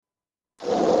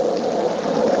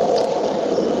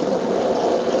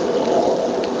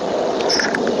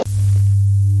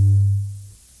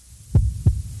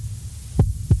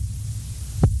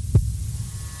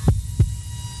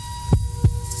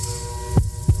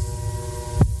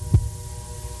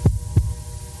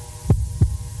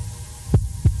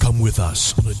with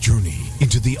us on a journey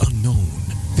into the unknown,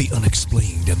 the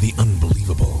unexplained, and the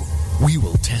unbelievable. We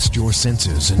will test your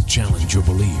senses and challenge your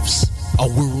beliefs. A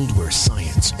world where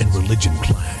science and religion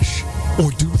clash.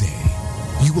 Or do they?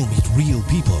 You will meet real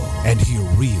people and hear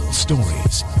real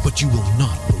stories, but you will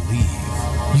not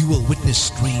believe. You will witness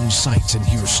strange sights and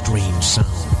hear strange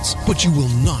sounds, but you will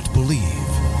not believe.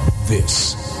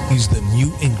 This is the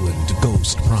New England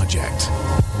Ghost Project.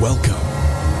 Welcome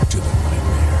to the nightmare.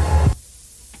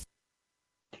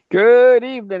 Good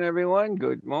evening, everyone.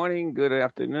 Good morning, good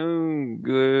afternoon,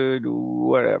 good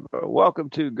whatever. Welcome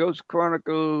to Ghost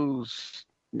Chronicles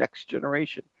Next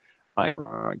Generation. I am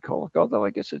Ron Kolick, although I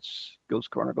guess it's Ghost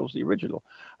Chronicles, the original.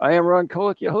 I am Ron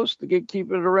Kolick, your host, the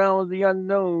gatekeeper around the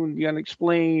unknown, the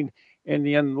unexplained, and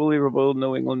the unbelievable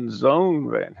New England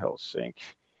zone, Van Helsing.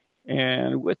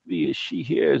 And with me is she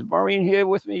here. Is Maureen here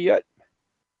with me yet?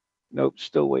 Nope,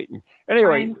 still waiting.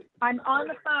 Anyway. I'm on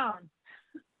the phone.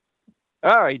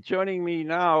 All right, joining me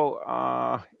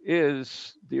now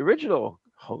is the original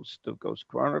host of Ghost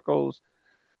Chronicles,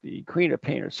 the Queen of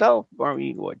Pain herself,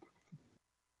 Maureen Wood.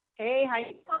 Hey, how you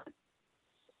doing?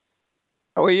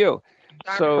 How are you?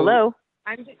 Hello.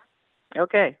 I'm just,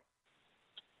 Okay.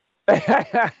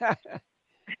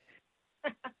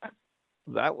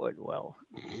 That went well.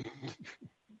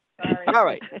 sorry. All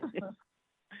right.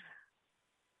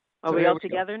 Are we all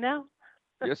together now?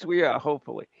 Yes, we are,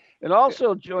 hopefully. And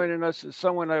also joining us is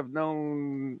someone I've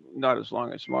known not as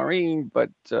long as Maureen,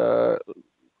 but a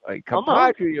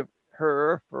compadre of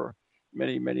her for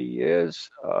many, many years.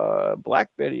 Black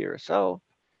Bety herself,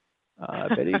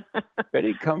 Bety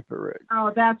Comerford.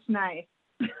 Oh, that's nice.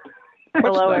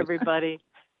 Hello, nice? everybody.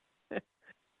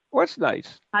 What's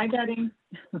nice? Hi, Betty.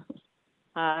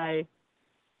 Hi.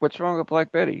 What's wrong with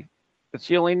Black Bety? It's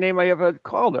the only name I ever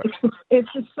called her. It's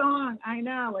a song. I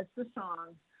know. It's the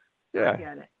song. Yeah. I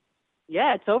get it.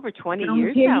 Yeah, it's over 20 I'm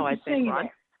years here now, to I sing think, Ron.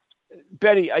 it.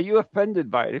 Betty, are you offended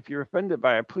by it? If you're offended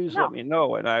by it, please No. let me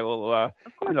know, and I will, Of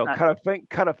course not.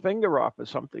 cut a finger off or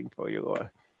something for you.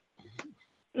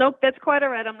 Nope, that's quite all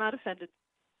right. I'm not offended.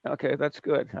 Okay, that's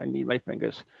good. I need my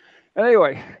fingers.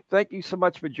 Anyway, thank you so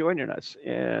much for joining us.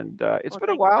 And it's been a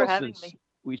Thank you while for having since me.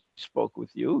 we spoke with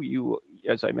you. You,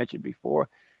 as I mentioned before,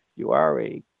 you are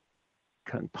a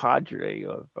compadre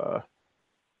of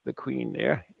the Queen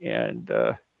there. And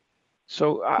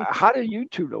so how do you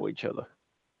two know each other?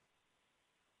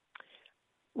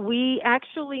 We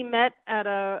actually met at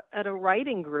a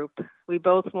writing group. We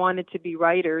both wanted to be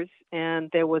writers, and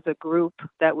there was a group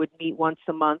that would meet once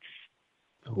a month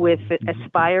with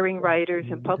aspiring writers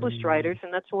and published writers,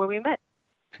 and that's where we met.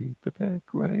 Paperback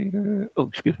writer. Oh,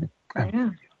 excuse me.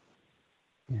 Yeah.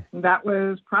 That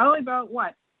was probably about,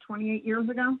 28 years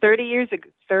ago? 30 years ago.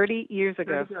 30 years 30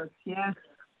 ago. years. Yeah.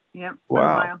 Yep.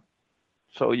 Wow.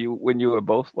 So when you were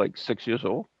both like 6 years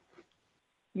old?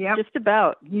 Yep. Just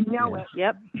about. You know it.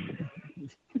 Yep.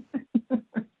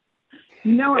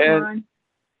 You know it, Ron.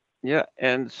 Yeah,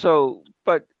 and so,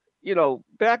 but,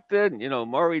 back then,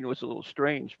 Maureen was a little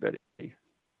strange, Bety.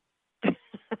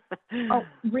 Oh,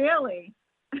 really?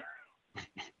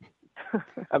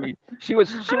 I mean, she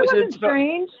was into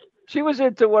strange. She was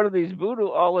into one of these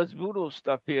all this voodoo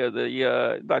stuff here,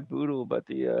 the not voodoo, but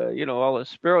the all the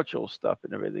spiritual stuff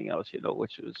and everything else,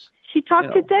 which was. She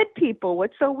talked to dead people.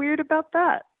 What's so weird about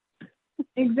that?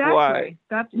 Exactly. Why?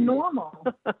 That's normal.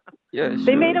 Yeah,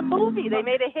 They made a movie. They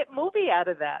made a hit movie out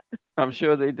of that. I'm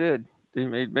sure they did. They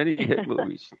made many hit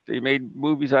movies. They made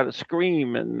movies out of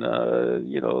Scream and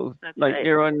That's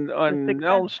Nightmare right. on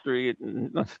Elm Street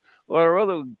and a lot of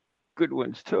other good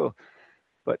ones too.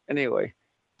 But anyway,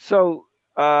 so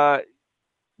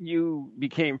you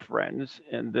became friends,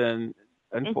 and then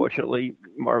unfortunately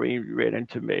Maureen ran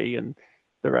into me, and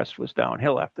the rest was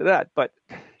downhill after that. But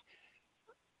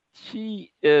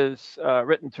she is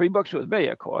written 3 books with me,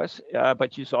 of course,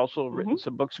 but she's also written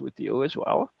some books with you as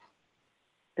well.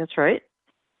 That's right.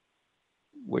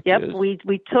 Yep,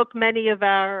 we took many of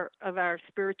our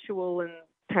spiritual and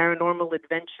paranormal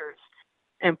adventures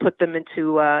and put them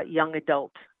into young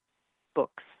adult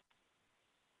books.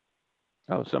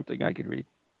 Oh, something I could read.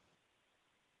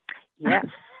 Yes.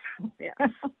 Yeah.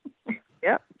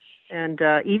 Yep. And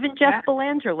even Jeff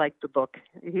Belanger liked the book.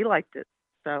 He liked it.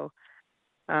 So,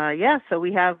 so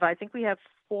I think we have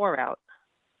 4 out.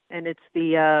 And it's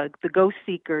the Ghost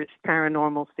Seekers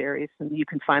Paranormal series, and you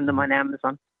can find them on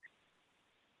Amazon.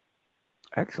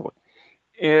 Excellent.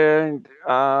 And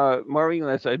Maureen,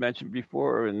 as I mentioned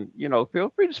before, and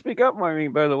feel free to speak up,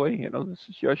 Maureen. By the way, this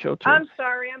is your show too. I'm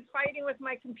sorry, I'm fighting with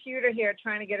my computer here,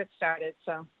 trying to get it started.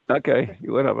 So okay,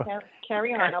 whatever.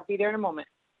 Carry on. I'll be there in a moment.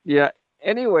 Yeah.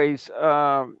 Anyways,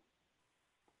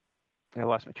 I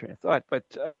lost my train of thought. But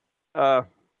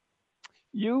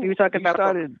You were talking about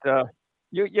started. But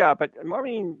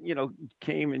Maureen,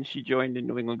 came and she joined the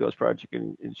New England Ghost Project,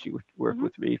 and she worked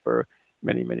with me for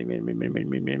many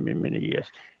years.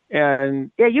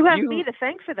 And yeah, you have me to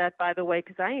thank for that, by the way,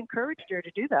 because I encouraged her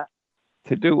to do that.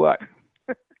 To do what?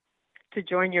 To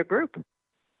join your group.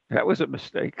 That was a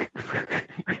mistake.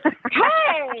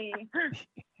 Hey!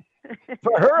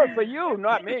 For her, for you,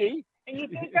 not me. And you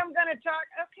think I'm going to talk?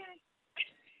 Okay.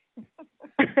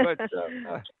 But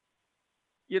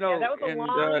yeah, that was a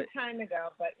long time ago,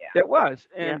 but yeah. It was,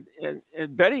 and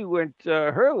Bety went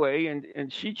her way,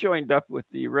 and she joined up with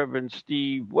the Reverend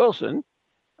Steve Wilson,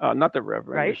 not the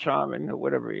Reverend, the shaman or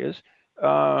whatever he is.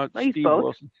 Steve both.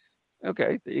 Wilson.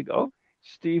 Okay, there you go.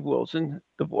 Steve Wilson,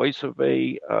 the voice of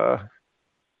a,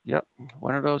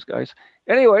 one of those guys.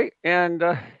 Anyway, and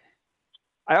I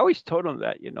always told him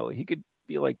that he could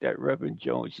be like that Reverend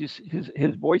Jones. His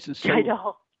voice is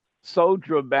so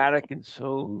dramatic and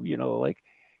so like.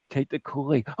 Take the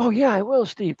Kool-Aid. Oh yeah, I will,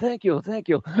 Steve. Thank you. Thank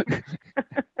God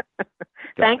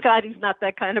he's not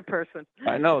that kind of person.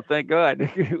 I know. Thank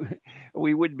God.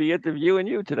 We wouldn't be interviewing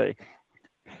you today.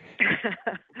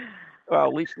 Well,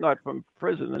 at least not from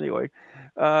prison, anyway.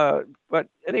 But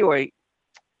anyway,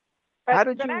 how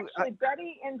did you? Actually,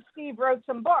 Bety and Steve wrote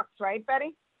some books, right,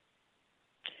 Bety?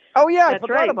 Oh yeah, That's I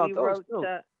forgot about those wrote, too.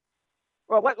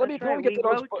 Well, let me before we get to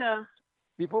those.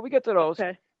 Before we get to those.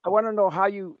 Okay. I want to know how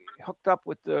you hooked up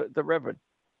with the Reverend.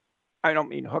 I don't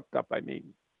mean hooked up. I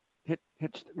mean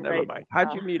hitched. Never mind.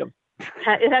 How'd you meet him?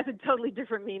 It has a totally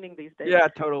different meaning these days. Yeah,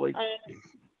 totally.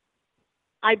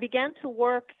 I began to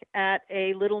work at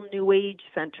a little New Age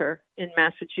center in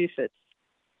Massachusetts,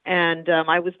 and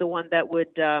I was the one that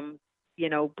would,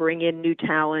 bring in new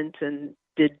talent and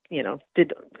did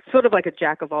sort of like a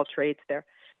jack of all trades there.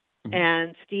 Mm-hmm.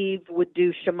 And Steve would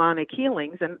do shamanic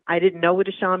healings, and I didn't know what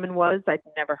a shaman was. I'd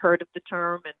never heard of the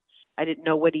term, and I didn't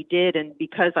know what he did. And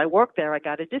because I worked there, I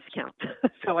got a discount.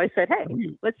 So I said, hey,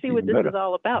 let's see what this is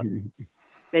all about.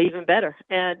 Even better.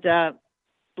 And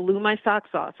blew my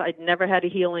socks off. I'd never had a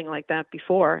healing like that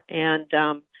before. And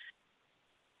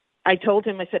I told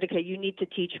him, I said, okay, you need to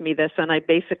teach me this. And I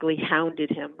basically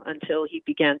hounded him until he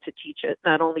began to teach it,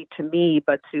 not only to me,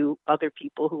 but to other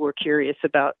people who were curious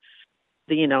about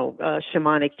the,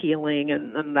 shamanic healing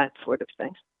and that sort of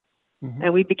thing. Mm-hmm.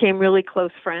 And we became really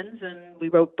close friends, and we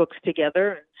wrote books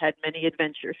together and had many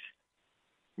adventures.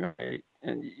 Right.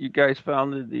 And you guys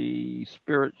founded the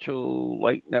Spiritual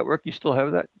Light Network. You still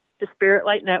have that? The Spirit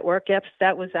Light Network. Yep.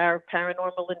 That was our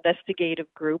paranormal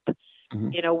investigative group.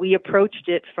 Mm-hmm. We approached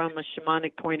it from a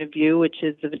shamanic point of view, which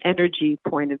is an energy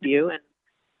point of view. And,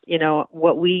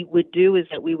 what we would do is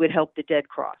that we would help the dead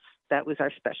cross. That was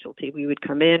our specialty. We would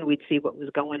come in, we'd see what was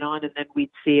going on, and then we'd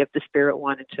see if the spirit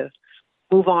wanted to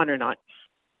move on or not.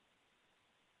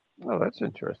 Oh, that's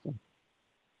interesting.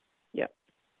 Yeah.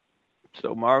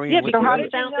 So, Maureen, so how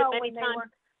did you know when they were?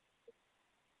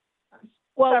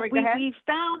 Well, sorry, we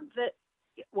found that.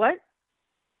 What?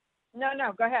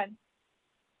 No, go ahead.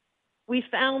 We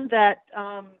found that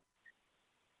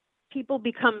people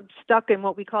become stuck in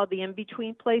what we call the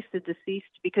in-between place, the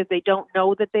deceased, because they don't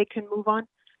know that they can move on,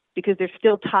 because they're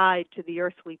still tied to the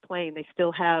earthly plane. They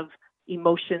still have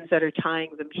emotions that are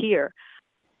tying them here.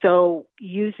 So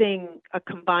using a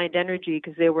combined energy,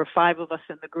 because there were 5 of us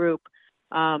in the group,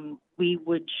 we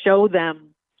would show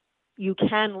them, you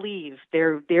can leave.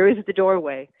 There is the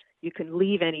doorway. You can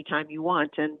leave anytime you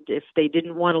want. And if they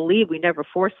didn't want to leave, we never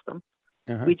forced them.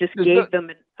 Uh-huh. We just gave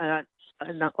them an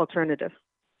alternative.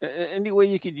 Any way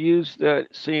you could use that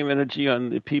same energy on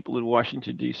the people in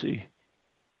Washington, D.C.?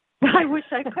 I wish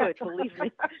I could, believe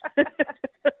me.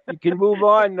 You can move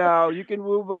on now. You can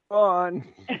move on.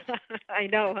 I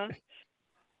know, huh?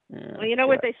 Yeah, well, you know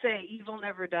what they say, evil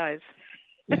never dies.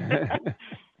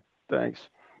 Thanks.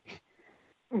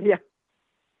 Yeah.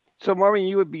 So, Maureen,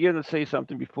 you would begin to say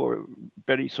something before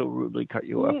Bety so rudely cut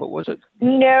you off. What was it?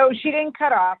 No, she didn't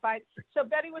cut off. So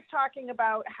Bety was talking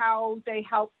about how they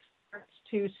helped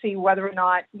to see whether or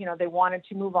not, they wanted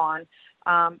to move on.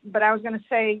 But I was going to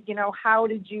say, how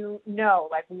did you know?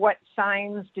 Like, what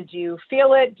signs did you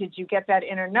feel it? Did you get that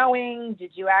inner knowing?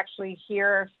 Did you actually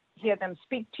hear them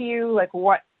speak to you? Like,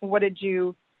 how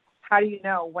do you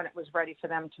know when it was ready for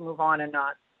them to move on or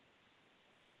not?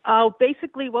 Oh,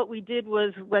 basically what we did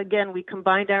was, again, we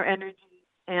combined our energy,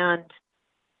 and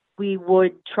we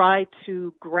would try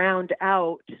to ground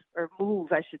out, or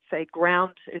move, I should say,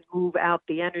 ground and move out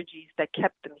the energies that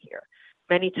kept them here.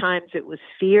 Many times it was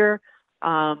fear,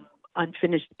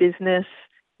 unfinished business,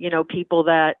 people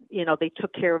that, they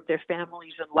took care of their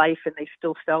families in life and they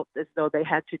still felt as though they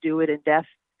had to do it in death.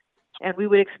 And we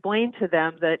would explain to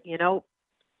them that,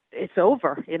 it's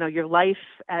over. Your life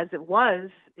as it was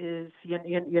is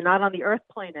you're not on the earth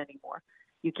plane anymore.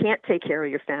 You can't take care of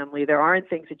your family. There aren't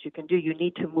things that you can do. You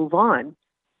need to move on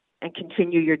and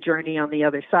continue your journey on the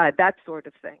other side, that sort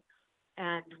of thing.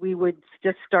 And we would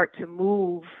just start to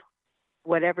move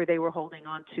whatever they were holding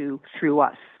on to through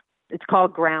us. It's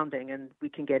called grounding, and we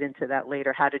can get into that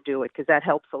later, how to do it, because that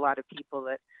helps a lot of people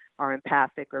that are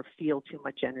empathic or feel too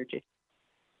much energy.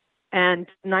 And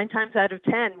 9 times out of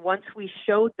 10, once we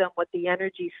showed them what the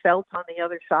energy felt on the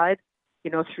other side,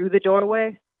 through the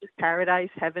doorway, paradise,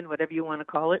 heaven, whatever you want to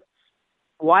call it,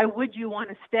 why would you want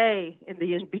to stay in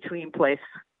the in-between place?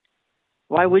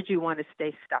 Why would you want to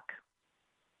stay stuck?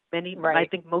 I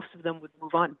think most of them would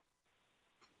move on.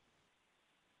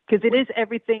 Because it is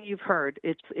everything you've heard.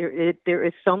 There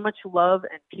is so much love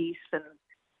and peace and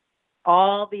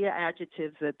all the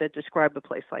adjectives that describe a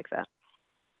place like that.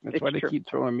 That's why they keep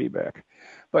throwing me back.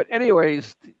 But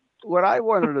anyways, what I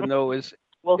wanted to know is...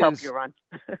 We'll help you run.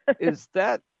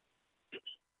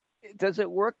 Does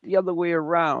it work the other way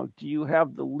around? Do you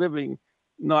have the living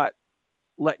not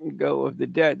letting go of the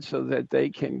dead so that they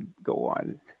can go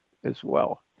on as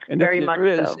well? And Very much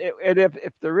so. And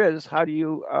if there is, how do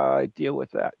you deal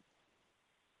with that?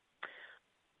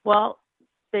 Well,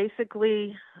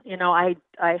 basically, I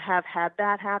have had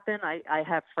that happen. I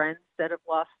have friends that have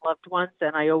lost loved ones,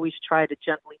 and I always try to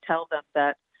gently tell them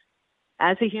that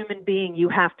as a human being, you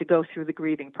have to go through the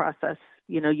grieving process.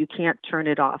 You can't turn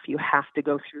it off. You have to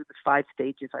go through the 5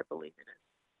 stages, I believe in it.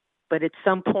 But at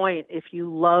some point, if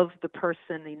you love the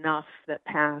person enough that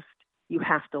passed, you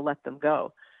have to let them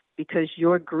go, because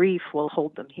your grief will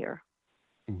hold them here.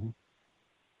 Mm-hmm.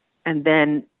 And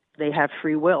then they have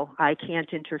free will. I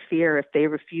can't interfere. If they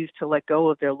refuse to let go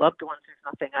of their loved ones, there's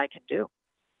nothing I can do.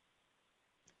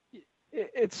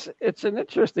 It's an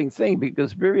interesting thing,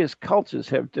 because various cultures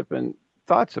have different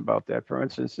thoughts about that. For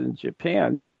instance, in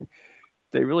Japan,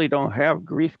 they really don't have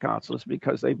grief counselors,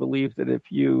 because they believe that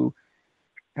if you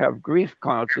have grief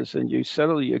counselors and you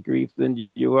settle your grief, then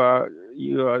you are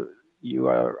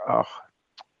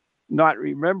not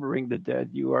remembering the dead.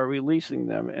 You are releasing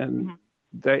them, and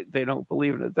mm-hmm. they don't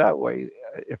believe in it that way.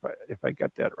 If I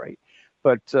got that right,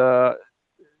 but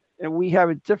and we have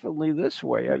it differently this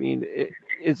way. I mean,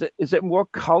 is it more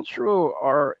cultural,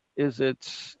 or is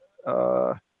it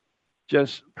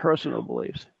just personal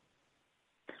beliefs?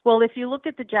 Well, if you look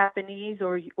at the Japanese,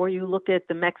 or you look at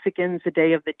the Mexicans, the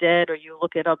Day of the Dead, or you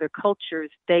look at other cultures,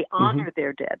 they honor mm-hmm.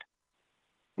 their dead,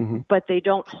 mm-hmm. but they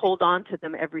don't hold on to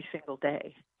them every single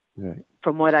day. Right.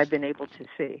 From what I've been able to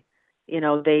see,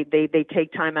 they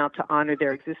take time out to honor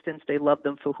their existence. They love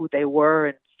them for who they were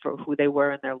and for who they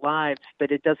were in their lives,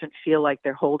 but it doesn't feel like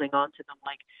they're holding on to them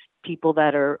like people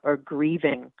that are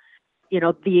grieving.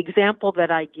 The example that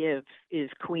I give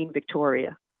is Queen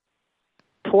Victoria.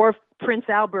 Poor Prince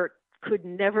Albert could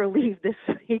never leave this.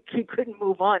 He couldn't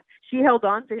move on. She held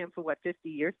on to him for 50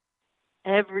 years?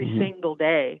 Every mm-hmm. single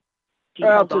day.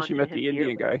 Until she met the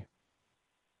Indian guy.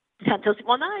 Not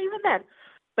even then.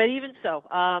 But even so,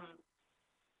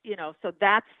 so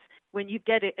that's when you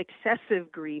get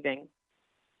excessive grieving,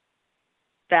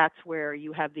 that's where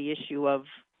you have the issue of,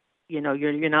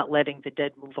 you're not letting the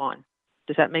dead move on.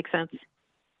 Does that make sense?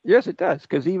 Yes, it does.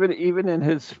 Because even in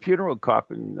his funeral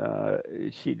coffin,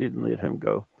 she didn't let him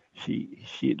go. She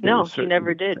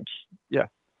never did. Yeah.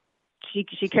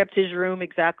 She kept his room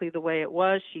exactly the way it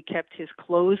was. She kept his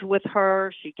clothes with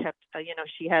her. She kept,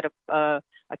 she had a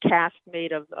cast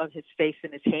made of his face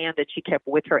and his hand that she kept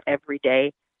with her every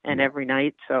day and every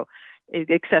night. So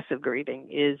excessive grieving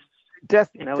is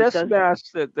death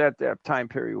masks at that time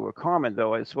period were common,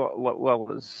 though, as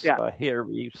well as hair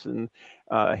wreaths and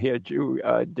hair jewelry,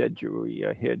 dead jewelry,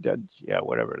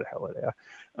 whatever the hell it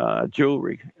is,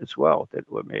 jewelry as well that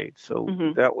were made. So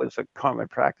mm-hmm. that was a common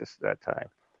practice at that time.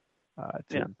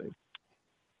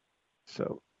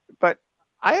 So, but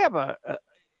I have an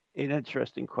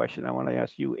interesting question I want to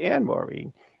ask you and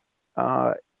Maureen.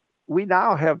 We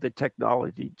now have the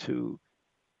technology to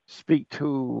speak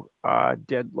to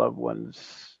dead loved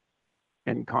ones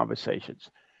in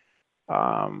conversations.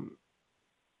 And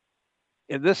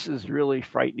this is really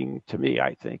frightening to me,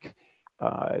 I think.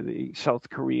 The South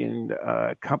Korean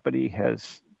company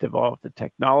has developed the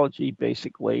technology.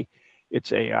 Basically,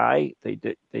 it's AI.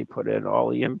 They put in all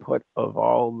the input of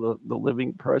all the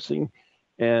living person,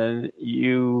 and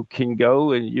you can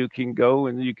go and you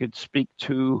could speak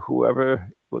to whoever,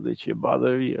 whether it's your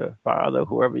mother, your father,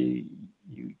 whoever you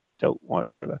don't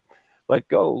want to let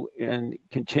go, and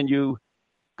continue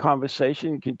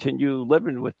conversation, continue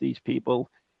living with these people,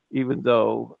 even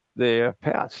though they're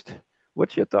past.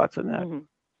 What's your thoughts on that? Mm-hmm.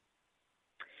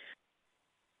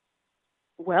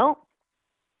 Well,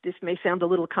 this may sound a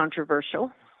little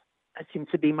controversial. That seems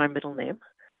to be my middle name.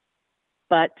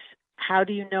 But how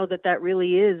do you know that that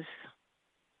really is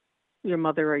your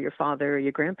mother or your father or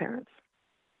your grandparents?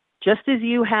 Just as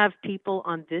you have people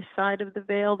on this side of the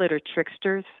veil that are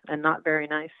tricksters and not very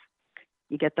nice,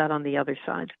 you get that on the other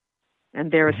side.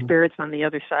 And there are spirits on the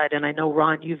other side. And I know,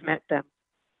 Ron, you've met them.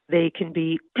 They can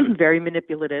be very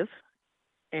manipulative,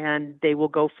 and they will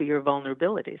go for your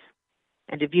vulnerabilities.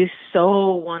 And if you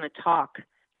so want to talk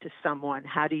to someone,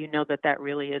 how do you know that that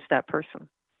really is that person?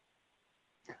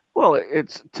 Well,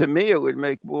 to me, it would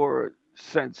make more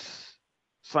sense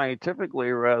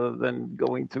scientifically rather than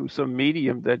going through some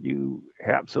medium that you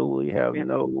absolutely have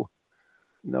no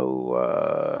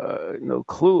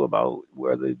clue about,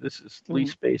 whether this is at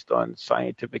least based on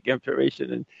scientific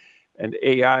information, and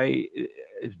AI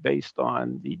is based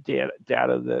on the data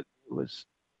that was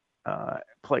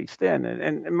placed in.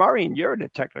 And Maureen, you're in the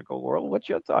technical world. What's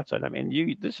your thoughts on it? I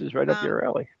mean, this is right up your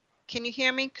alley. Can you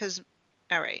hear me?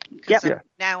 All right. Yep.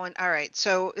 All right.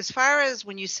 So as far as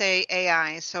when you say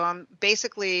AI, so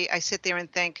I sit there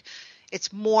and think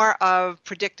it's more of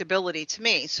predictability to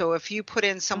me. So if you put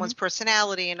in someone's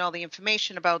personality and all the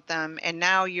information about them, and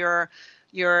now you're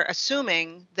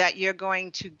assuming that you're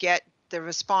going to get the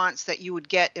response that you would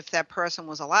get if that person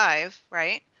was alive,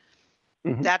 right?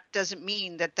 That doesn't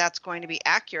mean that that's going to be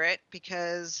accurate,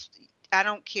 because I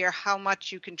don't care how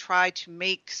much you can try to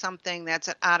make something that's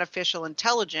an artificial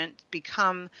intelligence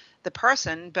become the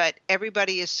person, but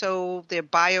everybody is their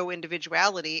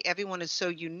bio-individuality, everyone is so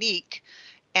unique,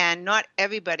 and not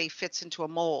everybody fits into a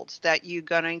mold that you're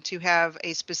going to have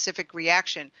a specific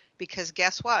reaction, because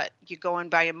guess what? You're going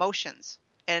by emotions,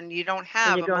 and you don't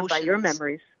have emotions. You're going by your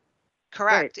memories.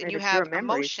 Correct. Right. And you have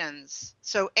emotions.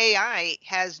 So AI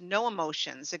has no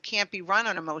emotions. It can't be run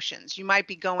on emotions. You might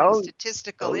be going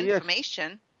statistical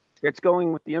information. It's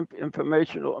going with the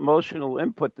emotional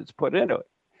input that's put into it.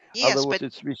 Yes, otherwise but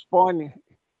it's responding.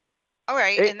 All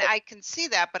right, and I can see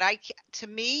that, but to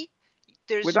me,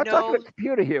 we're not talking a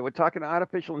computer here. We're talking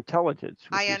artificial intelligence.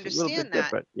 I understand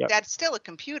that. Yep. That's still a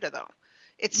computer, though.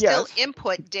 It's still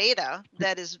input data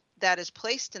that is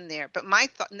placed in there. But my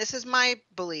thought, and this is my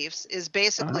beliefs, is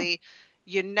basically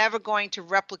you're never going to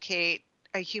replicate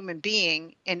a human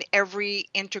being in every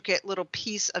intricate little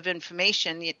piece of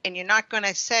information, and you're not going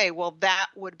to say, well, that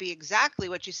would be exactly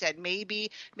what you said. Maybe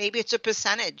it's a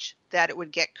percentage that it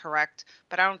would get correct,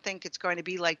 but I don't think it's going to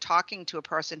be like talking to a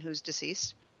person who's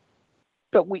deceased.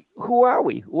 But who are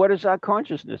we? What is our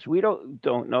consciousness? We don't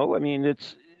know. I mean,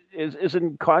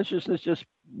 isn't consciousness just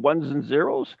ones and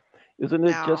zeros? Isn't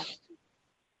it just?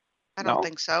 I don't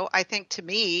think so. I think, to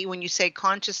me, when you say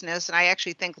consciousness, and I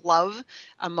actually think love,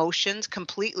 emotions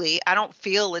completely, I don't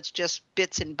feel it's just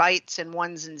bits and bytes and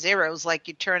ones and zeros, like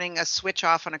you're turning a switch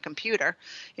off on a computer.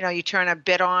 You turn a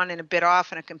bit on and a bit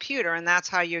off in a computer, and that's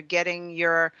how you're getting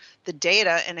the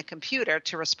data in a computer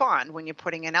to respond when you're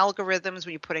putting in algorithms,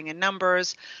 when you're putting in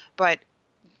numbers. But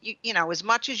as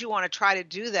much as you want to try to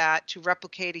do that to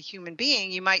replicate a human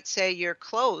being, you might say you're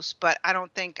close, but I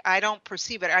don't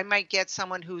perceive it. I might get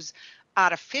someone who's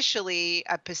artificially,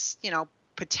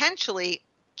 potentially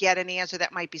get an answer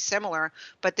that might be similar,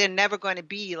 but they're never going to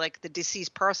be like the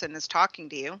deceased person that's talking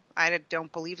to you. I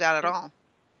don't believe that at all.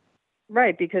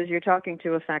 Right, because you're talking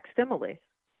to a facsimile.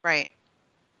 Right.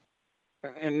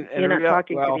 And you're not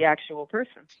talking to the actual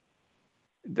person.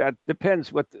 That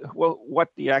depends what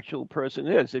the actual person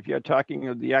is. If you're talking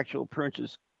of the actual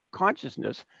person's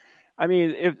consciousness, I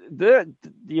mean, if the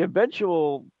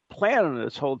eventual plan on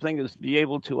this whole thing is to be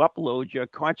able to upload your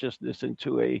consciousness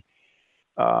into an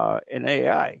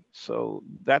AI. So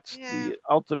that's the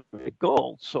ultimate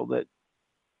goal, so that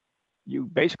you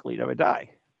basically never die.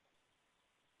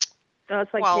 So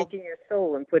it's like taking your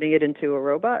soul and putting it into a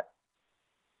robot.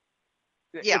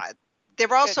 Yeah.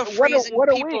 They're also freezing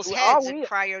people's heads in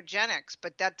cryogenics,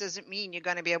 but that doesn't mean you're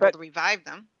going to be able to revive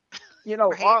them.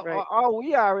 Right? All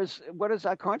we are is, what is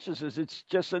our consciousness? It's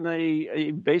just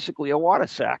in basically a water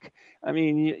sack. I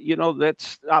mean,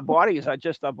 that's, our bodies are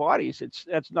just our bodies.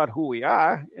 That's not who we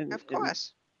are. Of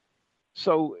course.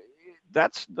 So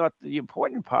that's not the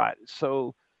important part.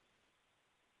 So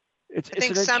I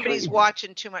think somebody's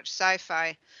watching too much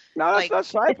sci-fi. No, it's not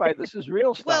sci-fi. This is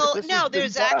real stuff. Well,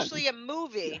 there's actually a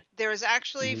movie. There is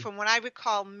actually, from what I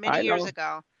recall, many years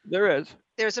ago.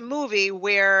 There's a movie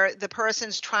where the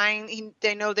person's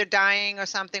they know they're dying or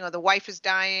something, or the wife is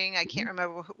dying. I can't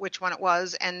remember which one it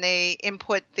was. And they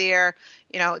input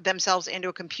themselves into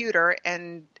a computer,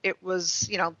 and it was,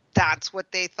 that's what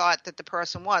they thought that the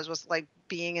person was like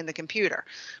being in the computer.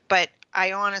 But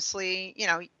I honestly,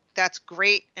 that's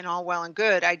great and all well and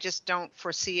good. I just don't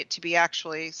foresee it to be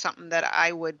actually something that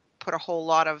I would put a whole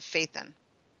lot of faith in.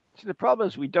 See, the problem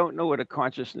is we don't know what a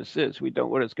consciousness is. We don't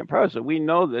know what it's composed of. We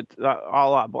know that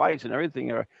all our bodies and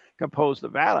everything are composed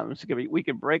of atoms. We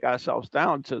can break ourselves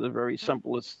down to the very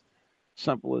simplest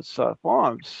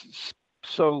forms.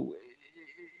 So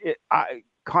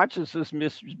consciousness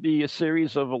must be a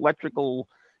series of electrical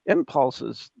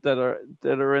impulses that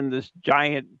are in this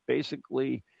giant,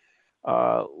 basically,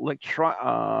 like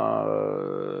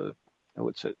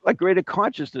greater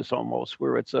consciousness almost,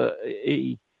 where it's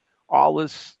a all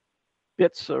this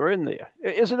bits are in there.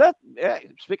 Isn't that,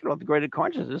 speaking of the greater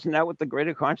consciousness, isn't that what the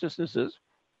greater consciousness is?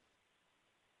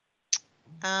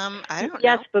 I don't know.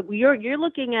 Yes, but you're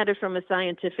looking at it from a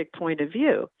scientific point of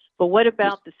view. But what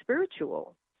about the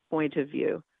spiritual point of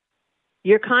view?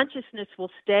 Your consciousness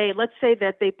will stay. Let's say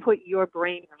that they put your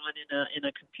brain on in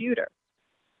a computer.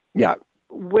 Yeah.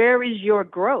 Where is your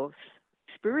growth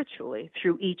spiritually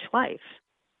through each life?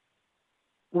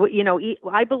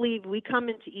 I believe we come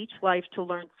into each life to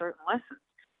learn certain lessons.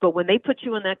 But when they put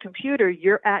you in that computer,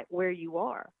 you're at where you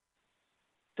are.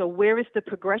 So where is the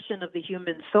progression of the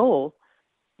human soul,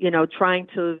 trying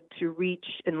to reach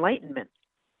enlightenment?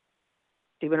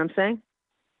 See what I'm saying?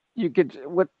 You could,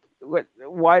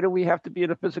 why do we have to be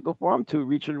in a physical form to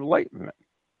reach enlightenment?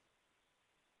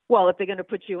 Well, if they're going to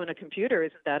put you in a computer,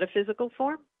 isn't that a physical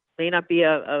form? May not be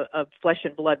a flesh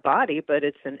and blood body, but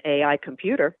it's an AI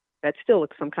computer. That's still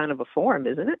some kind of a form,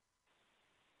 isn't it?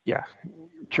 Yeah,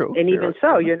 true. And even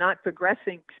so, you're not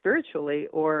progressing spiritually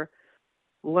or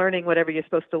learning whatever you're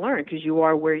supposed to learn because you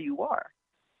are where you are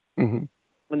when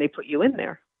they put you in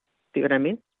there. See what I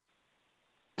mean?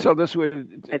 So this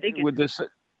would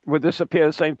this appear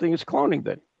the same thing as cloning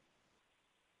then?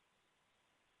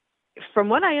 From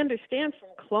what I understand from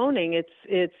cloning,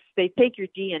 it's they take your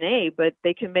DNA, but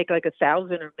they can make like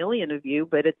 1,000 or 1,000,000 of you,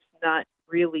 but it's not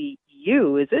really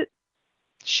you, is it?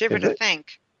 Shiver to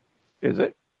think. Is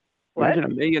it? What?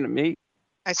 Imagine 1,000,000 of me.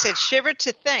 I said shiver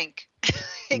to think.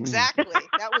 Exactly.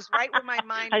 That was right where my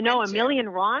mind I know, went 1,000,000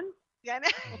 Ron? Yeah, I know.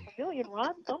 1,000,000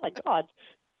 Ron? Oh, my God.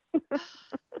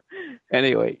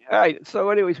 Anyway, all right. So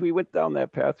anyways, we went down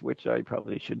that path, which I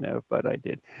probably shouldn't have, but I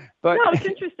did. But no, it's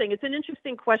interesting. It's an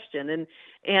interesting question.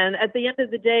 And at the end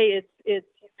of the day, it's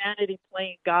humanity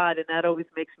playing God, and that always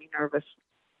makes me nervous.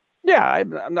 Yeah,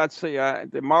 I'm not saying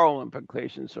the moral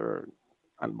implications are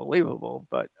unbelievable,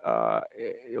 but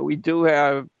we do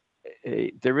have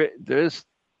it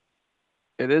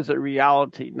is a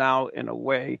reality now in a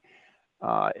way.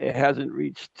 It hasn't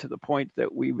reached to the point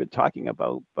that we've been talking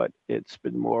about, but it's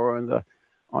been more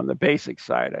on the basic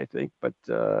side, I think. But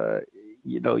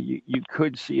you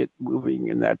could see it moving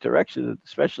in that direction,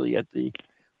 especially at the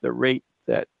rate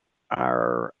that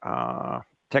our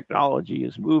technology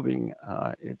is moving.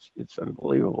 It's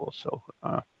unbelievable. So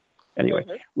anyway,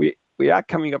 we are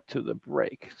coming up to the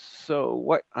break. So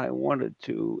what I wanted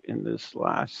to in this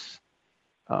last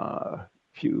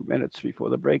few minutes before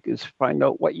the break is find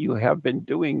out what you have been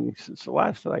doing since the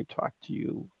last that I talked to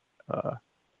you,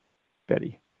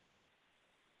 Bety.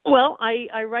 Well,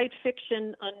 I write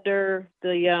fiction under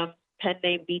the pen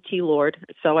name Bety Lord.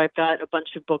 So I've got a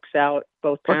bunch of books out,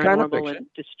 both paranormal and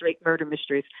just straight murder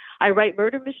mysteries. I write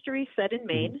murder mysteries set in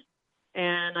Maine,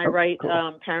 and I write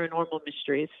paranormal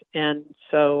mysteries. And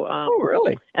so,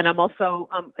 really? And I'm also,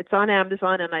 it's on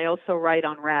Amazon, and I also write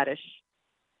on Radish.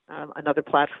 Another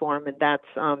platform, and that's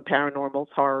paranormal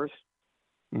horrors.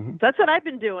 So that's what I've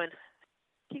been doing,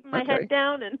 keeping my head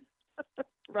down and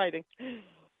writing.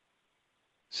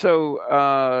 So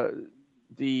are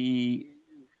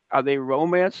they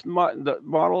romance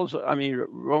models? I mean,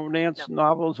 romance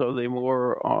novels? Or are they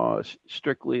more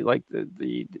strictly like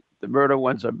the murder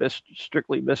ones are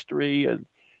strictly mystery, and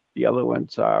the other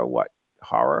ones are what,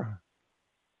 horror?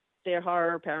 They're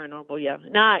horror, paranormal, yeah.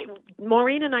 Now,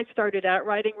 Maureen and I started out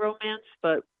writing romance,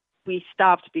 but we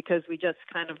stopped because we just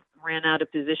kind of ran out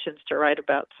of positions to write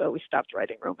about, so we stopped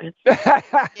writing romance.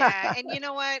 Yeah, and you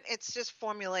know what? It's just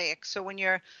formulaic. So when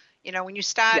when you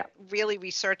start really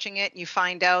researching it, you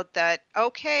find out that,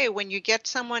 okay, when you get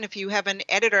someone, if you have an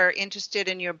editor interested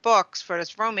in your books for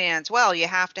this romance, well, you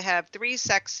have to have 3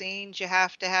 sex scenes, you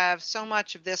have to have so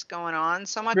much of this going on,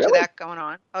 so much of that going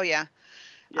on. Oh, yeah.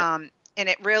 And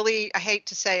it really, I hate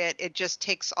to say it, it just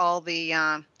takes all the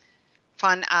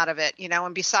fun out of it,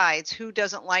 and besides, who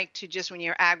doesn't like to just, when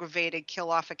you're aggravated, kill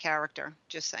off a character?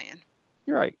 Just saying.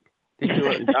 You're right. They do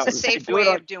it. It's a safe way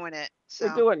of doing it. So.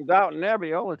 They do it in Downton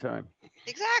Abbey all the time.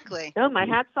 Exactly. No, my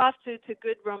hat's off to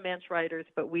good romance writers,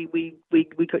 but we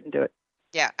couldn't do it.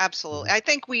 Yeah, absolutely. I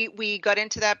think we got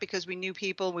into that because we knew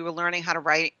people, we were learning how to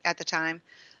write at the time.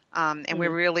 and we're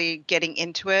really getting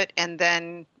into it. And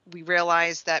then we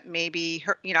realized that maybe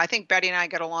her, I think Bety and I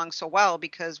got along so well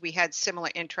because we had similar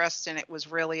interests, and it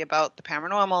was really about the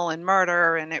paranormal and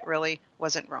murder, and it really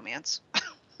wasn't romance.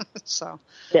 So,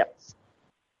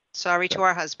 sorry to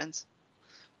our husbands.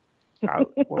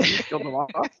 Killed them off.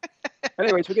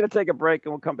 Anyways, we're going to take a break,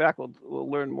 and we'll come back. We'll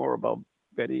learn more about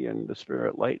Bety and the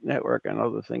Spirit Light Network and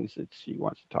other things that she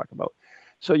wants to talk about.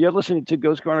 So you're listening to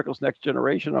Ghost Chronicles Next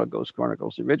Generation, or Ghost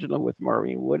Chronicles Original, with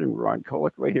Maureen Wood and Ron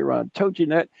Kolick right here on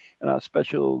TogiNet. And our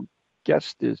special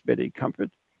guest is Bety Comerford.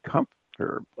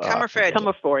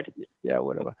 Yeah,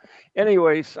 whatever.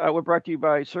 Anyways, we're brought to you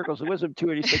by Circles of Wisdom,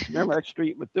 286 Merrimack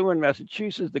Street, Methuen,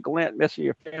 Massachusetts, the Gallant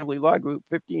Messier Family Law Group,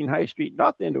 15 High Street,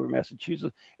 North Andover,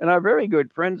 Massachusetts, and our very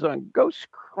good friends on Ghost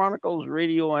Chronicles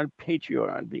Radio on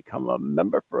Patreon. Become a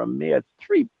member for a mere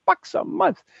 $3 a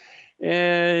month.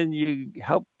 And you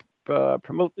help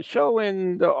promote the show,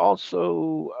 and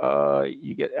also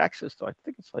you get access to, I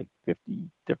think it's like 50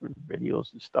 different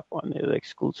videos and stuff on there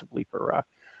exclusively for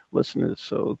listeners.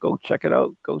 So go check it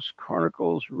out, Ghost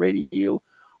Chronicles Radio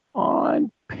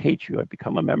on Patreon.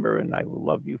 Become a member, and I will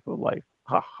love you for life.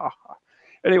 Ha, ha, ha.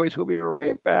 Anyways, we'll be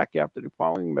right back after the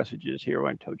following messages here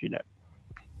on TogiNet.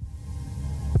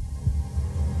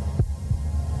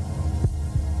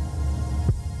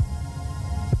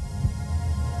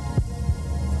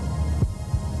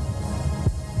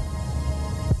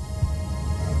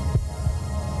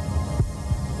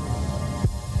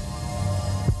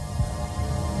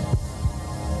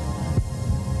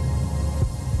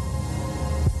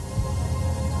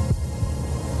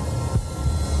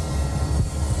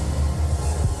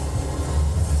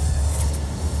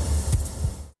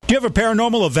 Do you have a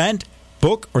paranormal event,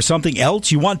 book, or something else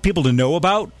you want people to know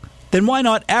about? Then why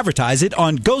not advertise it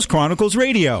on Ghost Chronicles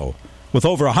Radio? With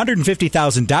over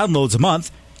 150,000 downloads a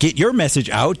month, get your message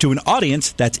out to an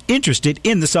audience that's interested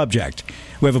in the subject.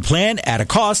 We have a plan at a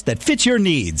cost that fits your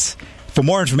needs. For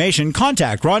more information,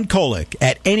 contact Ron Kolick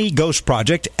at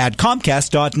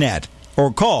anyghostproject@comcast.net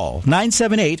or call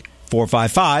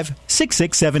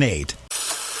 978-455-6678.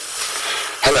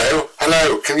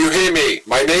 Hello, can you hear me?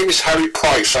 My name is Harry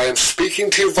Price. I am speaking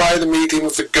to you via the medium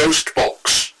of the Ghost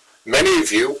Box. Many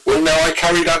of you will know I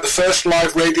carried out the first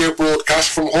live radio broadcast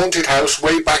from Haunted House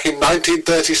way back in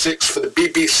 1936 for the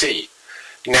BBC.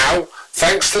 Now,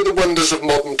 thanks to the wonders of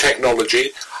modern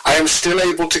technology, I am still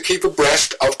able to keep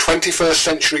abreast of 21st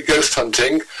century ghost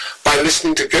hunting by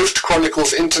listening to Ghost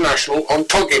Chronicles International on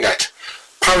TogiNet,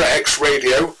 ParaX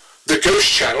Radio, the Ghost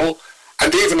Channel,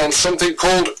 and even on something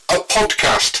called a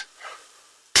podcast.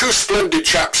 Two splendid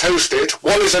chaps host it.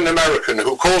 One is an American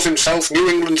who calls himself New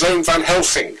England's own Van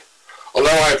Helsing, although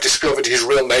I have discovered his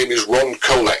real name is Ron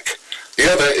Kolick.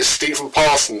 The other is Stephen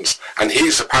Parsons, and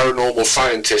he's a paranormal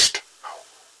scientist.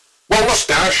 Well,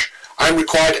 mustache, I'm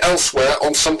required elsewhere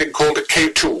on something called a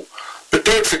K2. But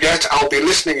don't forget, I'll be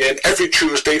listening in every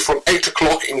Tuesday from 8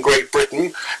 o'clock in Great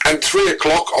Britain and 3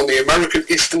 o'clock on the American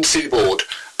Eastern Seaboard.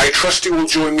 I trust you will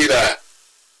join me there.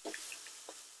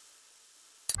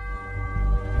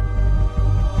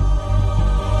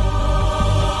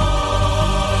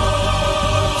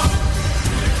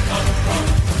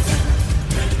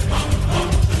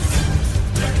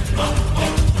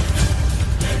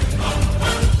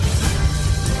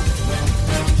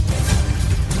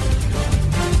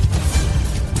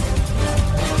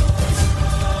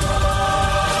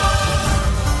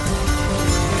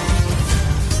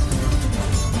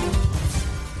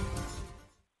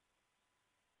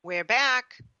 We're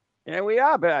back. And we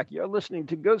are back. You're listening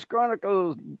to Ghost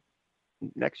Chronicles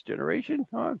Next Generation,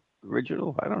 huh?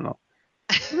 Original? I don't know.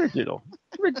 Original.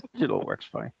 Original works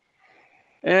fine.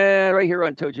 And right here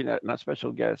on TogiNet, and our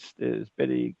special guest is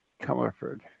Bety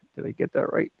Comerford. Did I get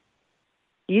that right?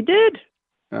 You did.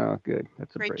 Oh, good.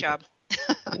 That's a Great job.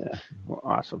 Yeah, well,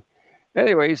 awesome.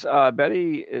 Anyways,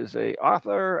 Bety is a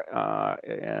author,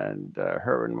 and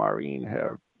her and Maureen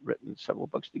have written several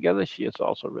books together. She has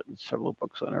also written several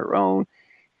books on her own,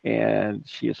 and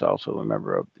she is also a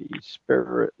member of the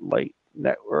Spirit Light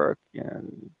Network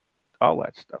and all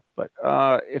that stuff. But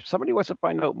if somebody wants to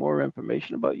find out more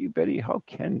information about you, Bety, how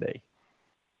can they?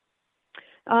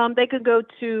 They could go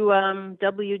to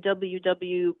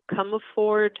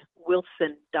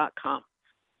www.comerfordwilson.com.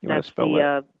 That's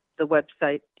the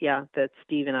website, that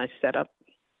Steve and I set up.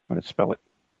 Want to spell it?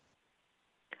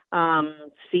 Comer,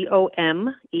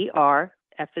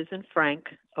 F as in Frank,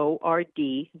 ORD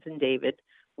as in David,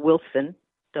 Wilson,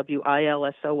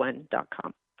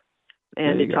 WILSON.com.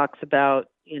 And it talks about,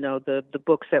 the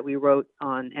books that we wrote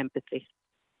on empathy.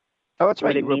 Oh, that's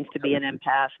right. What it means to be an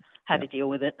empath, how to deal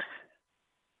with it.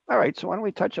 All right. So why don't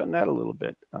we touch on that a little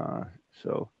bit?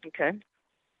 So, Okay.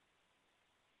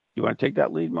 you want to take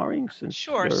that lead, Maureen?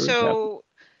 Sure.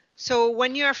 So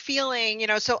when you're feeling,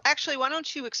 so actually, why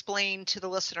don't you explain to the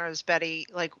listeners, Bety,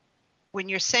 like when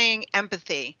you're saying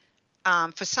empathy,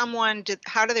 for someone,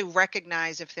 how do they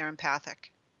recognize if they're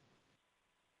empathic?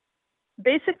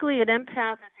 Basically, an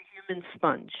empath is a human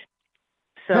sponge.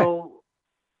 So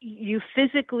you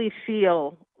physically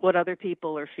feel what other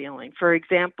people are feeling. For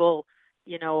example,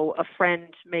 a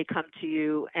friend may come to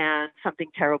you and something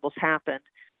terrible's happened.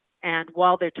 And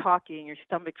while they're talking, your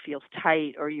stomach feels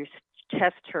tight or your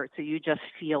chest hurts or you just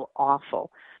feel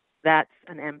awful. That's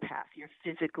an empath. You're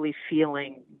physically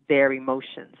feeling their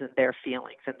emotions and their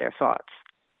feelings and their thoughts.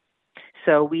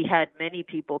 So we had many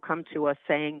people come to us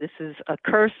saying, this is a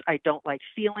curse. I don't like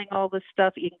feeling all this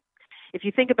stuff. If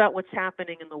you think about what's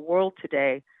happening in the world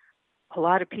today, a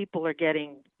lot of people are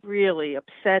getting really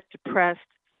upset, depressed,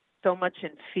 so much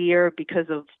in fear because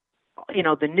of,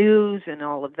 the news and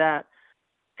all of that.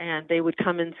 And they would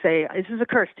come and say, this is a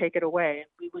curse, take it away. And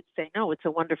we would say, no, it's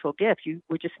a wonderful gift. You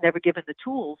were just never given the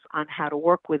tools on how to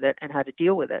work with it and how to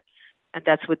deal with it. And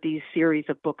that's what these series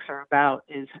of books are about,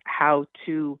 is how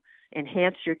to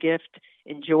enhance your gift,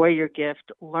 enjoy your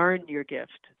gift, learn your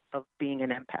gift of being an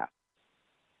empath.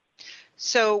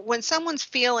 So when someone's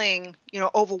feeling,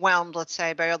 overwhelmed, let's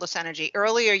say, by all this energy,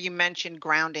 earlier you mentioned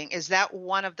grounding. Is that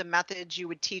one of the methods you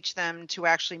would teach them to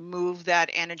actually move that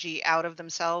energy out of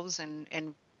themselves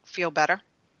and feel better?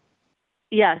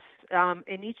 Yes.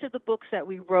 In each of the books that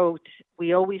we wrote,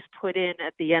 we always put in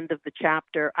at the end of the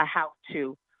chapter a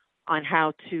how-to on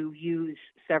how to use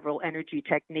several energy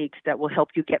techniques that will help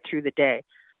you get through the day.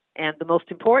 And the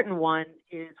most important one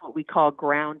is what we call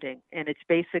grounding. And it's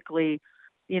basically,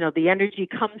 the energy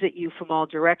comes at you from all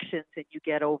directions and you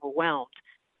get overwhelmed.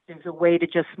 There's a way to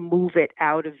just move it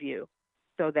out of you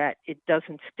so that it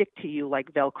doesn't stick to you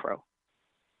like Velcro.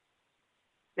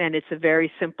 And it's a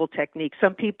very simple technique.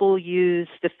 Some people use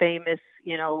the famous,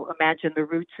 imagine the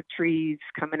roots of trees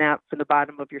coming out from the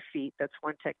bottom of your feet. That's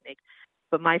one technique.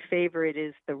 But my favorite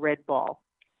is the red ball.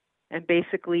 And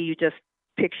basically you just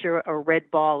picture a red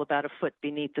ball about a foot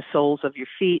beneath the soles of your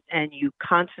feet, and you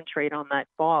concentrate on that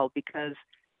ball because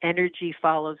energy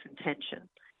follows intention.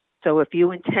 So if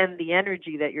you intend the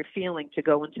energy that you're feeling to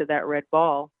go into that red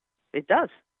ball, it does.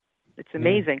 It's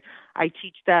amazing. I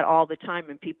teach that all the time,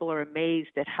 and people are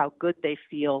amazed at how good they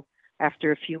feel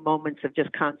after a few moments of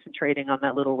just concentrating on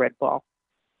that little red ball.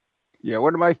 Yeah,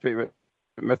 one of my favorite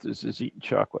methods is eating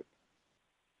chocolate.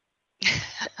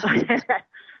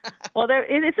 Well,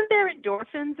 isn't there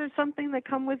endorphins or something that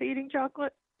come with eating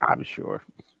chocolate? I'm sure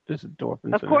there's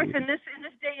endorphins. Of course, in this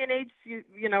day and age,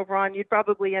 Ron, you'd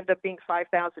probably end up being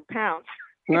 5,000 pounds.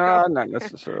 No, not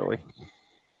necessarily.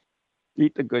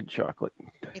 Eat the good chocolate.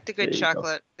 Eat the good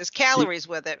chocolate. There's calories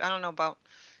with it. I don't know about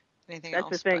anything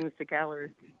else. That's the thing, it's the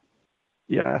calories.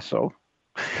 Yeah, so.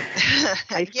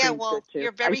 Yeah, well,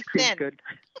 you're very thin. Good.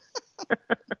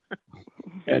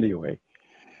 Anyway,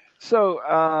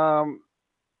 so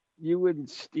you and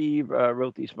Steve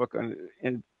wrote this book on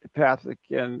empathic,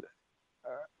 and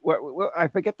what I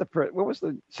forget what was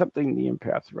the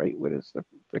empath, right? What is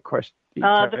the question?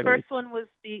 The first one was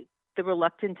the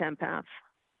reluctant empath.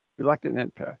 Reluctant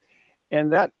empath,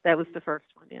 and that was the first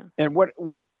one, yeah. And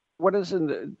what is in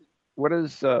the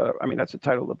I mean, that's the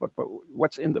title of the book, but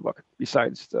what's in the book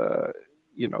besides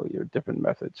your different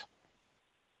methods?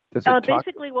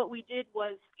 Basically what we did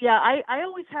was, I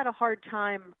always had a hard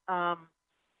time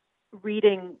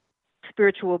reading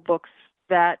spiritual books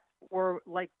that were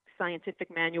like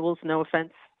scientific manuals, no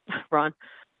offense, Ron.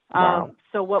 Wow.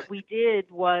 So what we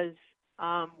did was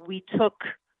we took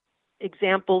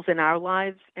examples in our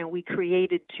lives and we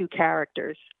created two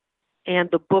characters, and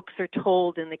the books are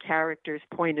told in the character's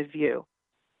point of view.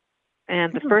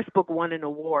 And the first book won an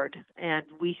award, and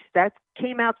that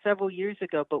came out several years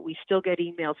ago, but we still get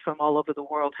emails from all over the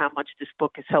world how much this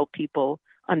book has helped people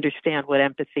understand what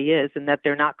empathy is and that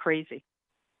they're not crazy.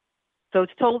 So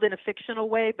it's told in a fictional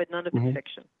way, but none of it's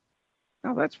fiction.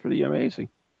 Oh, that's pretty amazing.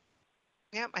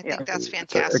 Yeah, I think that's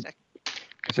fantastic.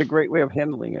 It's a great way of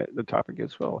handling the topic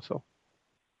as well. So.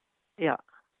 Yeah.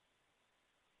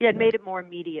 Yeah, it made it more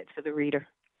immediate for the reader.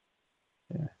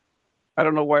 Yeah. I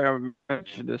don't know why I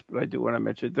mentioned this, but I do want to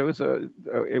mention it. There was a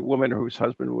woman whose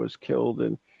husband was killed,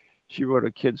 and she wrote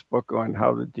a kid's book on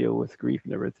how to deal with grief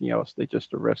and everything else. They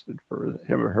just arrested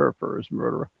him or her for his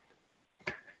murder.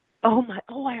 Oh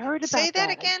I heard about that. Say that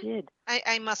again?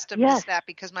 I must have missed that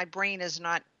because my brain is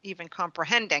not even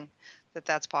comprehending that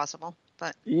that's possible.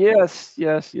 But yes.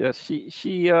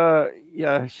 She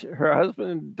her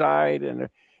husband died, and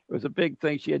it was a big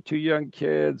thing. She had two young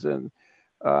kids, and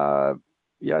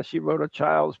she wrote a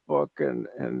child's book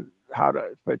and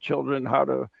for children how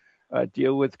to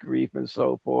deal with grief and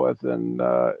so forth. And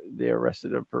they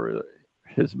arrested him for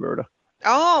his murder.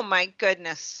 Oh my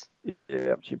goodness.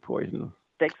 Yeah, she poisoned him.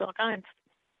 Takes all kinds.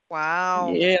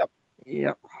 Wow. Yep.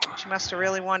 She must have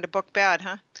really wanted a book bad,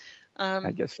 huh?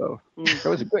 I guess so.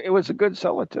 It was a good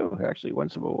seller too. Actually, won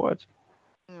some awards.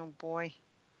 Oh boy.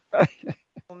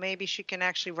 Well, maybe she can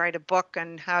actually write a book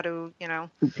on how to,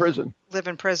 in prison. Live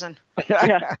in prison.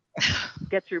 Yeah.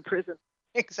 Get through prison.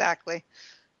 Exactly.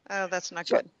 Oh, that's not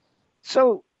good.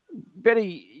 So,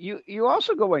 Bety, you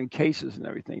also go in cases and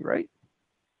everything, right?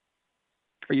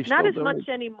 Are you not still as doing much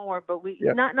it? anymore, but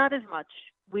not as much.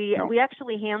 We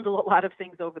actually handle a lot of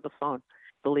things over the phone,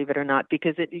 believe it or not,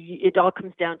 because it all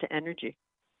comes down to energy.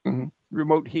 Mm-hmm.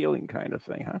 Remote healing kind of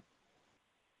thing, huh?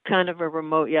 Kind of a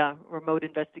remote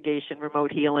investigation,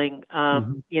 remote healing.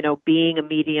 Being a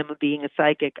medium, being a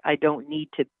psychic, I don't need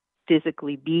to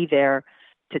physically be there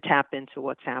to tap into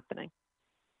what's happening.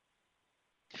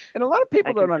 And a lot of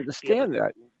people don't understand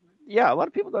that. Yeah, a lot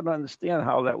of people don't understand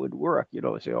how that would work. They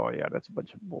say, "Oh, yeah, that's a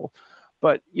bunch of bull."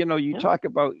 But you talk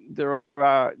about there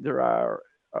are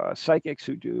psychics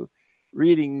who do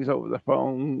readings over the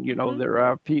phone. There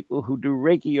are people who do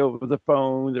Reiki over the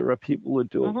phone. There are people who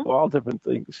do all different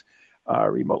things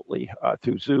remotely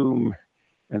through Zoom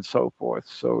and so forth.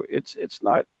 So it's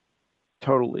not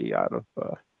totally out of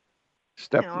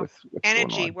step with what's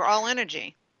energy. going on. We're all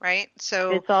energy, right?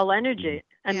 So it's all energy.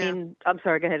 I mean, I'm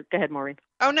sorry. Go ahead, Maureen.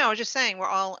 Oh no, I was just saying we're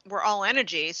all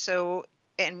energy. So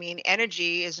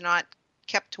energy is not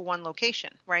kept to one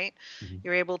location, right? Mm-hmm.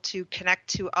 You're able to connect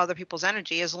to other people's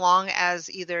energy as long as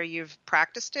either you've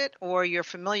practiced it or you're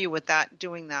familiar with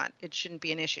doing that. It shouldn't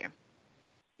be an issue.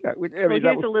 Yeah, here's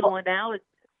a little analogy.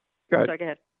 Go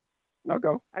ahead. No,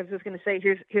 go. I was just going to say,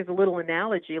 here's a little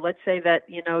analogy. Let's say that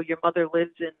your mother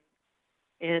lives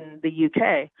in the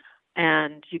UK,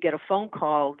 and you get a phone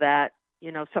call that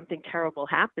something terrible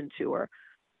happened to her.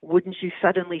 Wouldn't you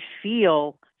suddenly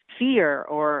feel fear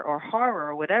or horror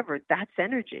or whatever? That's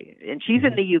energy, and she's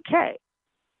in the UK,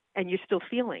 and you're still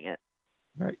feeling it.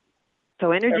 Right.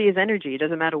 So energy is energy. It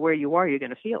doesn't matter where you are; you're going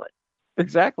to feel it.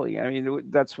 Exactly. I mean,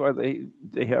 that's why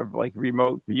they have like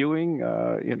remote viewing.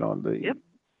 The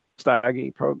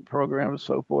Stargate programs,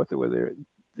 so forth, where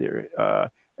they're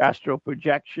astral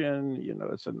projection.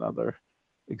 It's another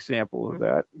example of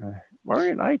that.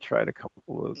 Maureen and I tried a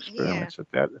couple of experiments at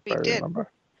that, if I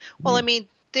remember. Well, I mean,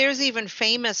 there's even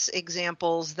famous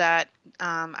examples that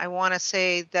I want to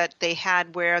say that they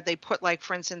had where they put, like,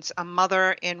 for instance, a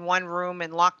mother in one room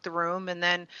and locked the room, and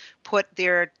then put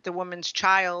the woman's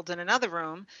child in another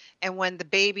room. And when the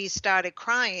baby started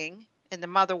crying, and the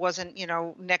mother wasn't,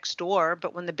 next door,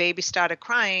 but when the baby started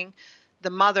crying, the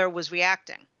mother was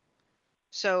reacting.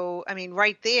 So, I mean,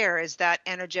 right there is that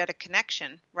energetic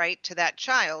connection, right, to that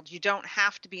child. You don't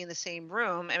have to be in the same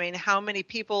room. I mean, how many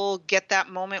people get that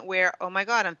moment where, oh my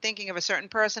God, I'm thinking of a certain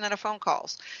person at a phone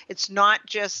calls? It's not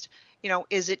just,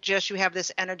 is it just you have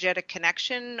this energetic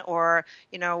connection, or,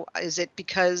 is it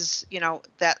because,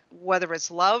 that whether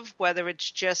it's love, whether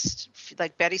it's just,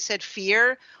 like Bety said,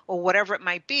 fear, or whatever it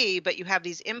might be, but you have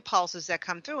these impulses that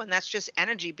come through, and that's just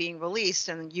energy being released,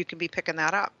 and you can be picking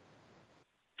that up.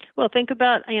 Well, think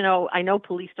about, I know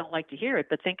police don't like to hear it,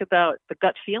 but think about the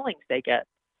gut feelings they get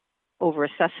over a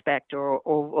suspect or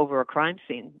over a crime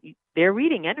scene. They're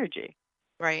reading energy.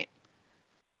 Right.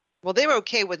 Well, they're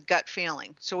okay with gut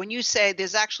feeling. So when you say,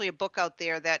 there's actually a book out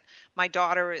there that my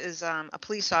daughter is a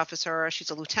police officer, she's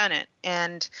a lieutenant,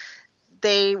 and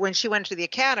when she went to the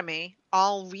academy,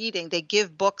 they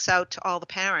give books out to all the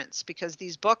parents, because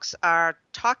these books are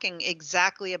talking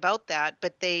exactly about that,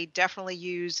 but they definitely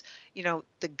use,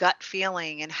 the gut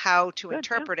feeling and how to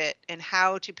interpret it and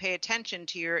how to pay attention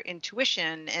to your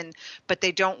intuition. But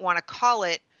they don't want to call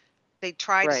it. They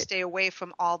try to stay away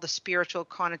from all the spiritual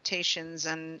connotations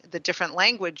and the different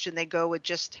language, and they go with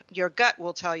just your gut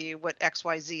will tell you what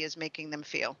XYZ is making them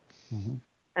feel. Mm-hmm.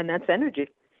 And that's energy.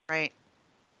 Right.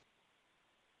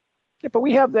 Yeah, but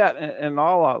we have that in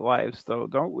all our lives, though,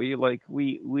 don't we? Like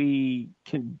we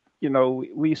can,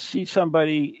 we see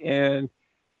somebody and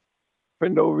for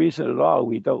no reason at all,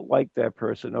 we don't like that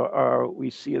person, or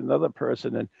we see another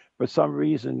person and for some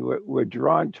reason we're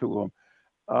drawn to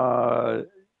them.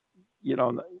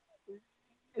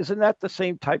 Isn't that the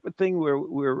same type of thing where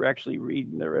we're actually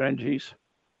reading their energies?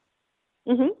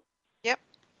 Mm-hmm. Yep.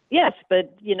 Yes,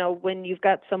 but when you've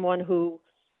got someone who,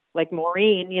 like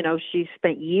Maureen, she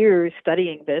spent years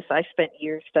studying this. I spent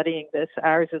years studying this.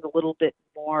 Ours is a little bit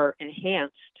more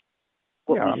enhanced,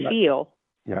 we feel.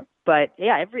 Yeah. But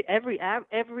yeah,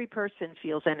 every person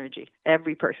feels energy.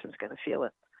 Every person's going to feel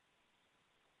it.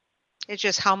 It's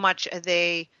just how much are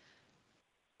they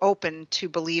open to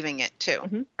believing it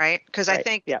too, right? Because I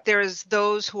think there's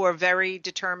those who are very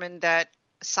determined that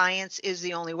science is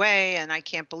the only way and I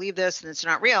can't believe this and it's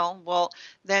not real. Well,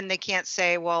 then they can't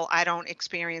say, well, I don't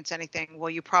experience anything. Well,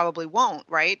 you probably won't,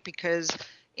 right? Because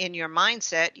in your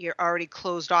mindset, you're already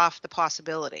closed off the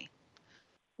possibility.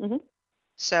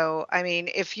 So, I mean,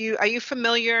 are you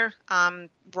familiar, Ron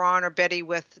or Bety,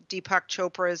 with Deepak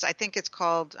Chopra's, I think it's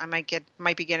called, I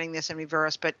might be getting this in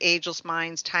reverse, but Ageless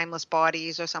Minds, Timeless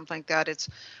Bodies or something like that. It's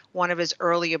one of his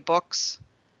earlier books.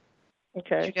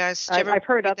 Okay. I've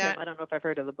heard of them. I don't know if I've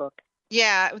heard of the book.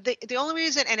 Yeah. The only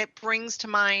reason, and it brings to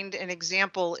mind an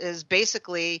example, is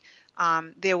basically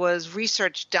there was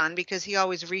research done because he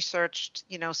always researched,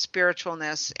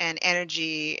 spiritualness and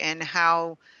energy and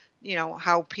how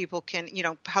people can,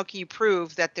 how can you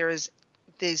prove that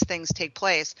these things take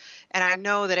place? And I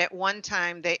know that at one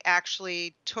time they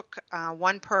actually took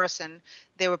one person,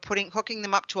 they were hooking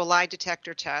them up to a lie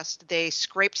detector test. They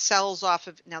scraped cells off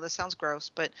of, now this sounds gross,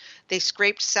 but they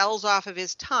scraped cells off of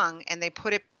his tongue and they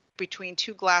put it between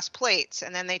two glass plates.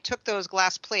 And then they took those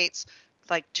glass plates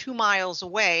like 2 miles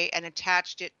away and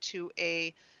attached it to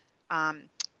a,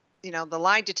 the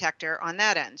lie detector on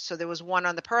that end. So there was one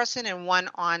on the person and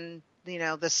one on,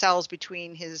 the cells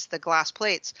between the glass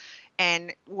plates.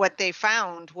 And what they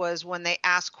found was when they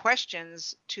asked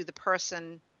questions to the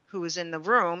person who was in the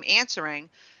room answering,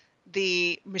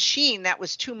 the machine that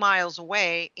was 2 miles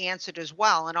away answered as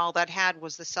well. And all that had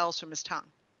was the cells from his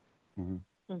tongue.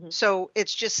 So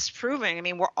it's just proving, I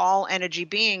mean, we're all energy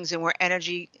beings and we're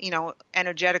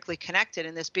energetically connected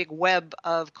in this big web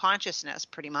of consciousness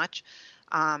pretty much.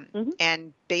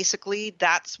 And basically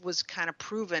that was kind of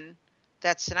proven,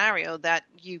 that scenario, that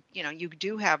you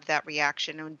do have that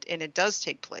reaction and it does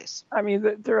take place. I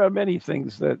mean, there are many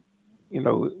things that,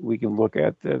 we can look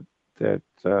at that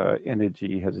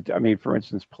energy has. I mean, for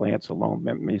instance, plants alone,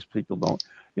 most people don't,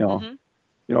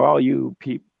 all you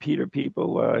Peter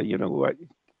people, what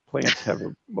plants have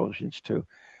emotions too.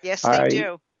 Yes, they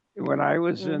do. When I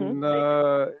was in,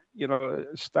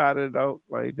 started out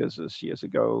my business years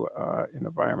ago in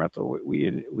environmental,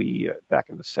 we back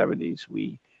in the 70s,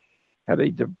 we had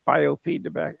a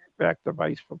biofeedback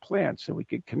device for plants, so we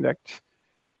could connect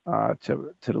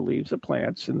to the leaves of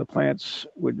plants, and the plants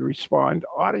would respond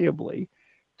audibly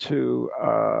to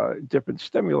different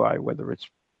stimuli, whether it's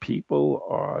people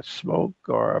or smoke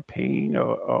or pain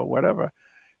or whatever,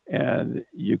 and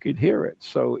you could hear it.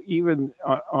 So even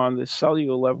on the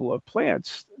cellular level of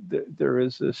plants, there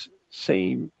is this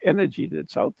same energy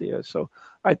that's out there. So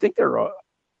I think there are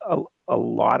a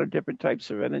lot of different types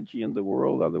of energy in the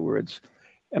world. In other words,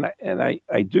 and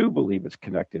I do believe it's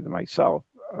connected to myself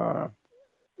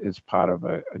as part of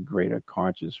a greater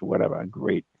conscious, whatever, a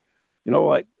great,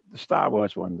 like the Star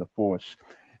Wars one, the Force.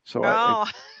 So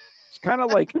it's kind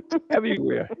of like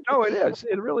everywhere. No, it is.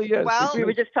 It really is. Well, we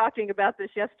were just talking about this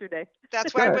yesterday.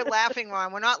 That's why we're laughing,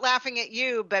 Ron. We're not laughing at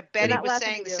you, but Bety was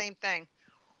saying the same thing.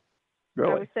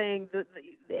 Really? I was saying the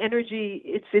energy.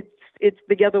 It's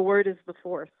the other word is the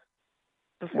force.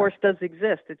 The force does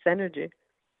exist. It's energy.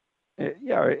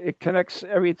 It connects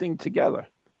everything together.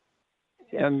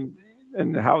 And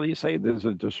how do you say there's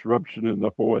a disruption in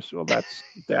the force? Well, that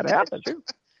happens.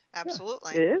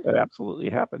 Absolutely. Yeah, it absolutely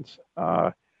happens.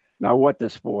 Now, what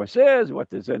this force is,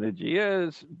 what this energy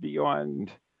is,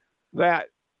 beyond that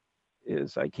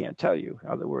is, I can't tell you. In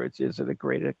other words, is it a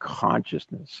greater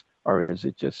consciousness, or is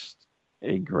it just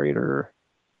a greater,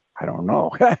 I don't know.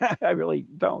 I really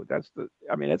don't. That's the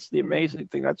amazing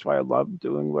thing. That's why I love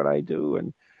doing what I do.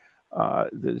 And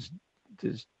there's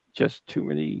just too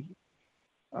many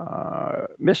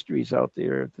mysteries out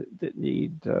there that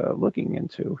need looking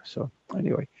into. So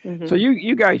anyway, so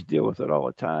you guys deal with it all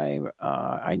the time.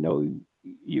 I know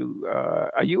you.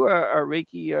 Are you a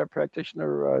Reiki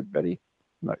practitioner, Bety?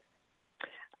 No.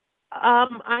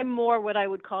 I'm more what I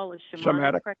would call a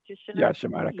shamanic practitioner. Yeah,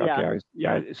 shamanic.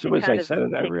 Okay. As soon as I said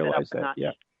it, I realized that.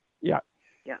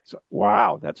 Yeah. So,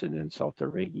 wow, that's an insult to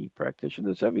Reiki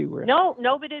practitioners everywhere. No,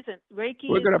 it isn't. Reiki.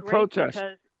 We're going to protest.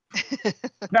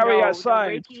 Now we got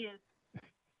science. Reiki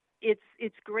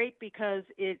it's great because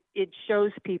it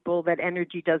shows people that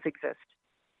energy does exist,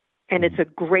 and it's a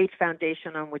great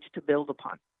foundation on which to build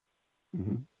upon.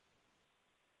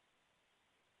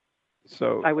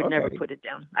 So I would never put it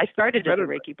down. I started as a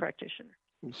Reiki practitioner.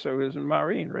 So is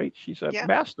Maureen, right? She's a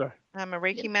master. I'm a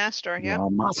Reiki master. Yeah,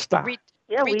 master. We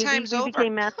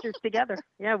became masters together.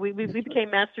 Yeah, we became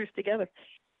masters together.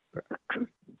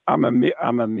 I'm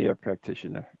a mere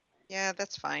practitioner. Yeah,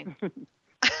 that's fine.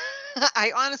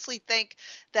 I honestly think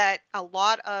that a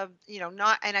lot of,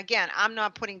 not, and again, I'm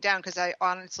not putting down, because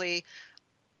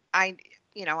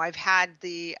I've had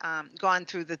gone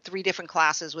through the 3 different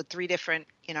classes with 3 different,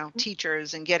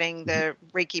 teachers, and getting the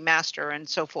Reiki master and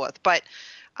so forth. But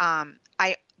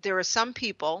there are some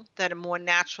people that are more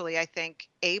naturally, I think,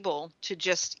 able to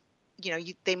just,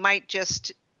 they might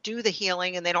just do the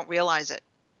healing and they don't realize it.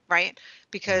 Right?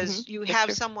 Because you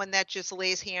have someone that just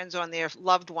lays hands on their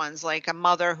loved ones, like a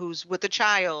mother who's with a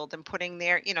child and putting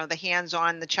their, the hands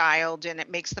on the child, and it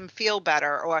makes them feel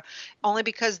better, or only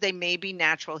because they may be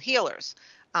natural healers.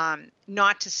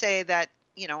 Not to say that,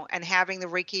 and having the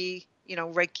Reiki,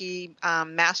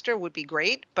 master would be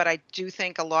great, but I do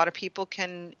think a lot of people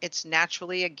it's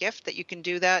naturally a gift that you can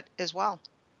do that as well.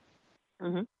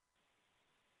 Yeah,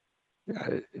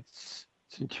 it's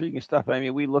intriguing stuff. I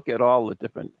mean, we look at all the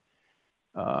different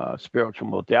spiritual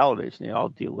modalities, and they all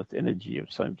deal with energy of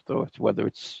some sort. Whether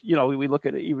it's, we look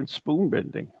at it, even spoon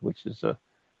bending, which is a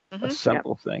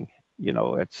simple thing.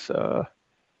 It's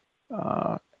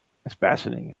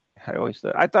fascinating.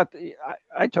 I thought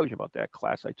I told you about that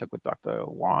class I took with Dr.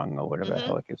 Wang, or whatever the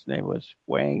hell his name was,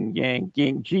 Wang Yang,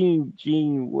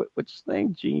 Gene, what's his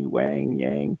name? Gene Wang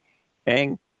Yang,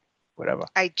 whatever.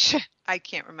 I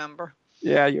can't remember.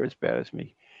 Yeah, you're as bad as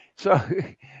me. So,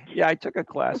 yeah, I took a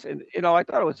class, and I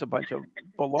thought it was a bunch of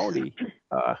baloney,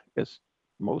 as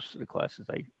most of the classes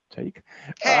I take.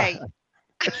 Hey,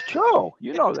 it's true.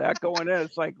 You know that going in,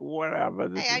 it's like whatever.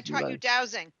 Hey, I taught you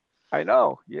dowsing. I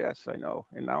know. Yes, I know.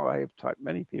 And now I have taught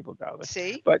many people dowsing.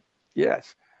 See? But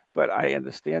yes, but I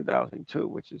understand dowsing too,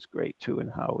 which is great too, and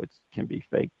how it can be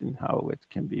faked and how it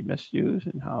can be misused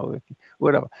and how it can,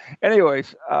 whatever.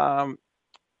 Anyways,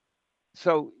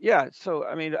 so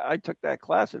I mean, I took that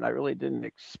class and I really didn't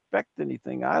expect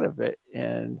anything out of it,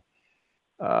 and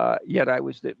yet I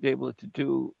was able to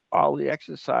do all the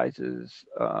exercises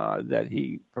that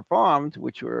he performed,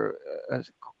 which were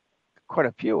quite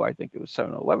a few. I think it was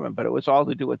 7 or 11, but it was all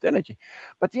to do with energy.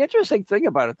 But the interesting thing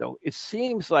about it, though, it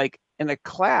seems like in a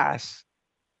class,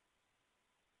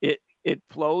 it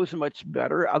flows much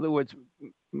better. In other words,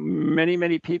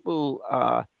 many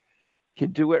people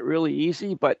can do it really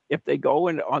easy, but if they go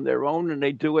in on their own and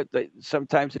they do it,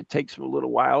 sometimes it takes them a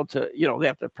little while to, they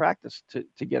have to practice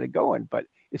to get it going. But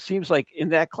it seems like in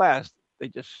that class, they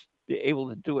just be able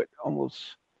to do it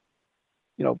almost,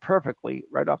 perfectly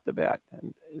right off the bat.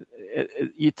 And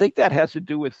you think that has to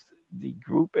do with the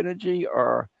group energy,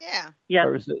 or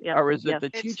or is it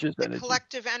the teacher's energy?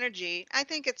 Collective energy. I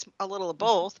think it's a little of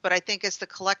both, but I think it's the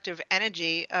collective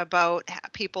energy about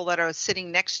people that are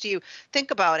sitting next to you.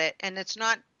 Think about it, and it's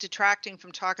not detracting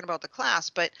from talking about the class,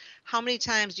 but how many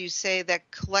times do you say that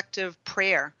collective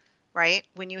prayer, right?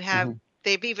 When you have,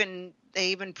 they even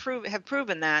have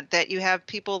proven that you have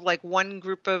people, like one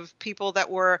group of people that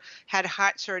had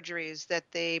heart surgeries that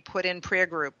they put in prayer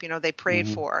group, they prayed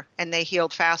for and they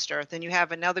healed faster. Then you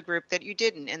have another group that you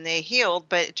didn't, and they healed,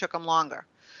 but it took them longer,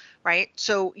 right?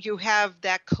 So you have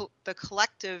that the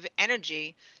collective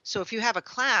energy. So if you have a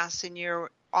class and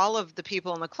all of the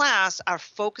people in the class are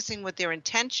focusing with their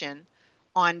intention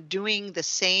on doing the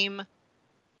same,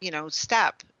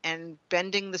 step and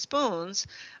bending the spoons,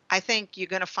 I think you're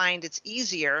going to find it's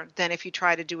easier than if you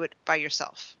try to do it by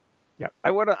yourself. Yeah, I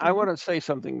want to say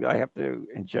something that I have to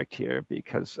inject here,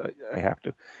 because I have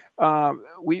to.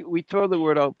 We throw the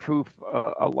word out, proof,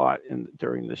 a lot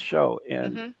during the show,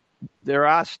 and there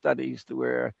are studies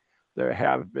where there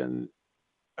have been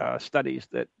studies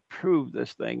that prove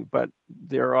this thing, but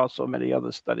there are also many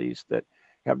other studies that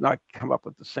have not come up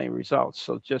with the same results.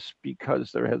 So just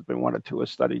because there has been one or two a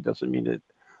study doesn't mean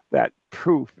that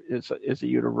proof is a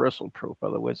universal proof.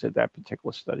 Otherwise, in that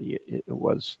particular study, it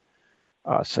was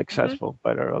successful,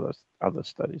 but there are other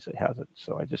studies it hasn't.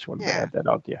 So I just wanted to add that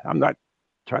out there. I'm not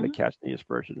trying to cast any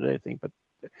aspersions or anything, but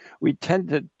we tend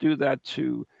to do that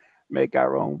to make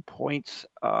our own points.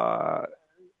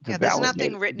 There's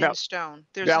nothing written in stone.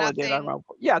 There's nothing.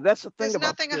 That's the thing. There's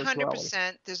nothing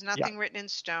 100%. There's nothing written in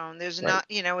stone. There's not,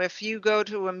 if you go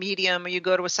to a medium or you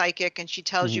go to a psychic and she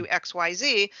tells you X, Y,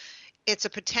 Z, it's a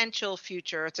potential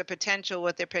future. It's a potential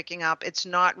what they're picking up. It's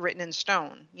not written in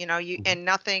stone, and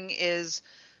nothing is,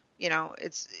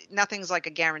 nothing's like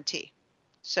a guarantee.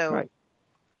 So,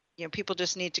 people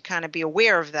just need to kind of be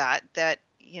aware of that,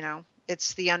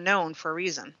 it's the unknown for a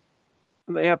reason.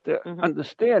 They have to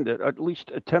understand it, or at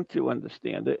least attempt to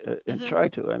understand it, and try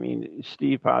to. I mean,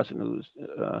 Steve Parson, who's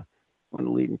one of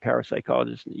the leading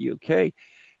parapsychologists in the UK,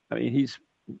 I mean, he's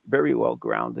very well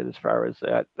grounded as far as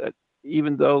that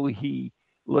even though he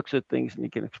looks at things and he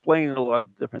can explain a lot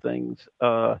of different things,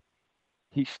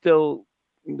 he still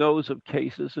knows of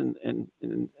cases and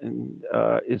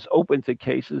is open to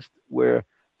cases where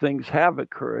things have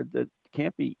occurred that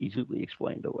can't be easily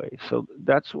explained away. So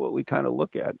that's what we kind of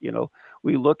look at.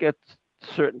 We look at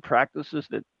certain practices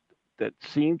that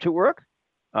seem to work,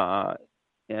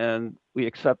 and we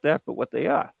accept that for what they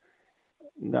are.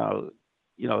 Now,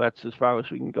 that's as far as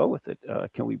we can go with it.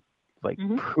 Can we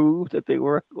prove that they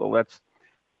work? Well, that's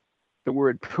the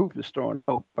word proof is thrown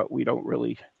out, but we don't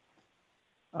really.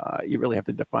 You really have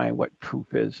to define what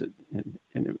proof is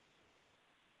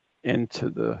into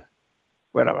the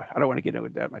whatever. I don't want to get into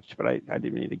it that much, but I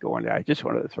didn't need to go on there. I just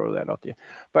wanted to throw that out there.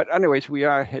 But anyways, we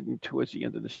are heading towards the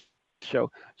end of the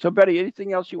show. So Bety,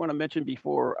 anything else you want to mention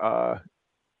before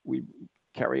we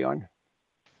carry on?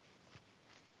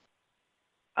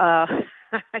 I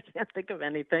can't think of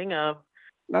anything.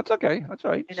 That's okay. That's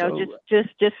all right.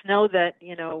 Just know that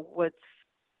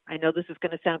I know this is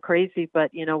going to sound crazy,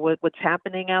 but what's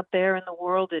happening out there in the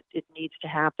world, it needs to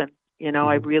happen.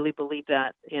 I really believe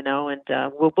that. And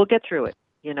we'll get through it.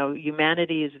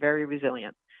 Humanity is very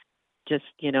resilient. Just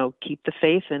keep the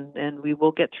faith, and we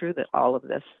will get through all of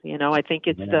this. I think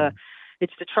it's the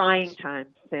trying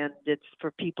times, and it's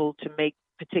for people to make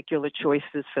particular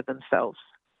choices for themselves,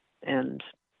 and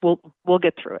we'll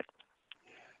get through it.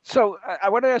 So I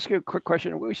want to ask you a quick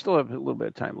question. We still have a little bit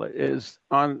of time left. Is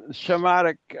on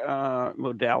shamanic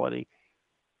modality.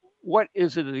 What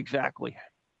is it exactly?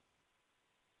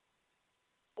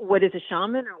 What is a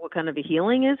shaman, or what kind of a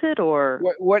healing is it, or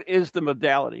what is the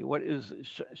modality? What is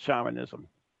shamanism?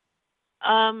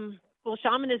 Well,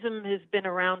 shamanism has been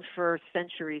around for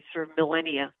centuries, for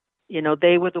millennia.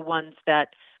 They were the ones that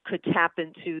could tap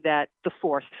into the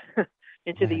force,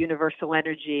 into the universal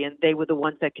energy, and they were the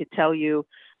ones that could tell you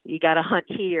got to hunt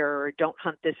here, or don't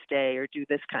hunt this day, or do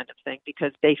this kind of thing,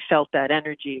 because they felt that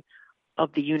energy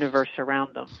of the universe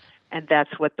around them. And that's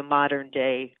what the modern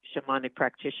day shamanic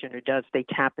practitioner does. They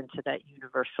tap into that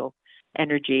universal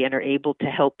energy and are able to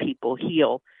help people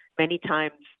heal, many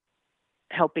times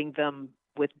helping them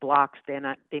with blocks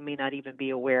they may not even be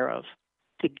aware of,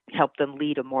 to help them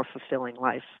lead a more fulfilling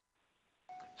life.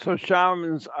 So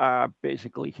shamans are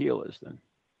basically healers then?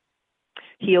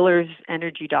 Healers,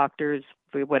 energy doctors,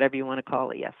 whatever you want to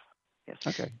call it, yes.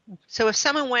 Okay. So if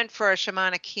someone went for a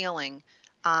shamanic healing,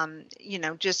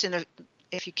 just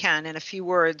if you can, in a few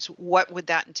words, what would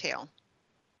that entail?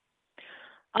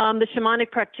 The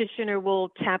shamanic practitioner will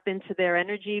tap into their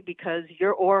energy, because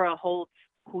your aura holds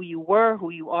who you were, who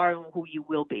you are, and who you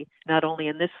will be, not only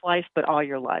in this life, but all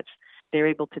your lives. They're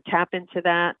able to tap into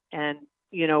that, and,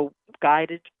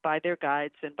 guided by their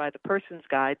guides and by the person's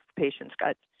guides, the patient's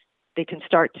guides, they can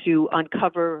start to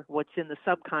uncover what's in the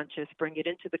subconscious, bring it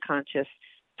into the conscious,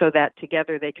 so that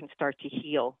together they can start to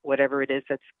heal whatever it is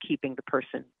that's keeping the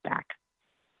person back.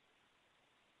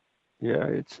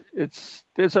 Yeah,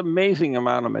 there's an amazing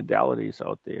amount of modalities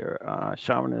out there.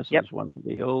 Shamanism is one of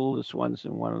the oldest ones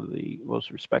and one of the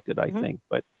most respected, I think.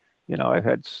 But I've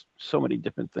had so many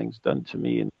different things done to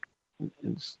me, and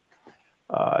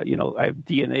I have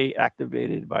DNA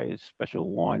activated by a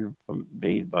special wand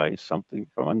made by something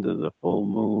from under the full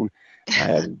moon. I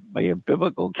had my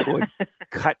umbilical cord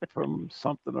cut from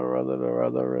something or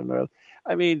other. And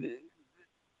I mean,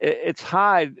 it's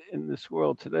hard in this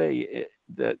world today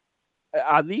that.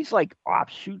 Are these like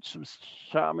offshoots of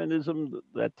shamanism,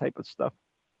 that type of stuff?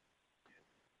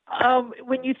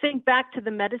 When you think back to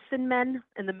the medicine men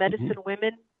and the medicine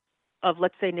women of,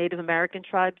 let's say, Native American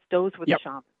tribes, those were the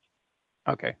shamans.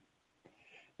 Okay.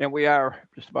 And we are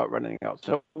just about running out.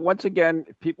 So once again,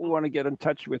 if people want to get in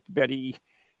touch with Bety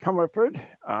Comerford,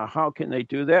 how can they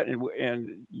do that?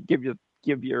 And give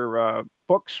your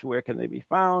books, where can they be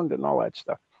found, and all that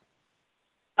stuff?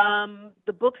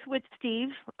 The books with Steve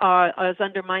is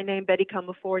under my name, Bety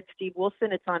Comerford, Steve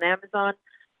Wilson. It's on Amazon.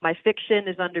 My fiction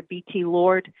is under Bety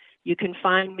Lord. You can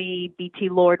find me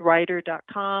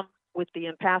BetyLordWriter.com with the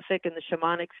empathic and the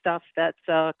shamanic stuff. That's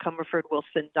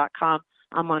ComerfordWilson.com.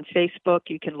 I'm on Facebook.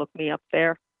 You can look me up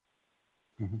there.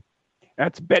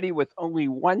 That's Bety with only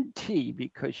one T,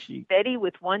 because she... Bety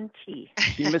with one T.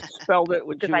 She misspelled it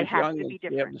when she was young, and she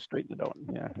had to straighten it out.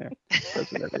 Yeah.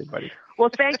 That's it, everybody.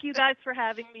 Well, thank you guys for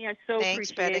having me. I Thanks,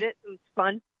 appreciate Bety. it. It was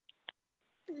fun.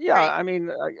 Yeah, Great. I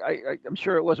mean, I'm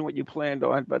sure it wasn't what you planned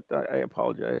on, but I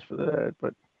apologize for that.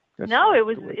 But no, it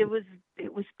was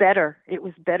better. It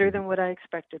was better than what I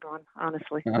expected,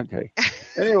 honestly. Okay.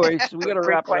 Anyways, we got to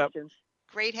wrap it up.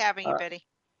 Great having you, Bety.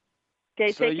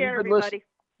 Okay, take care, everybody.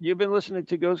 You've been listening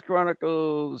to Ghost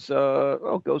Chronicles on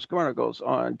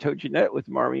TogiNet with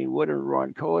Maureen Wood and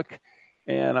Ron Kolick.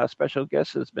 And our special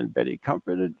guest has been Bety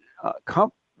Comerford.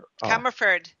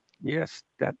 Comerford. Yes,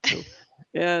 that too.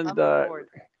 And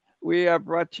we are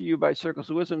brought to you by Circles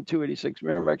of Wisdom, 286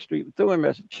 Merrimack Street, Methuen,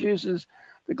 Massachusetts.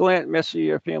 The Glant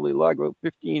Messier Family Law Group,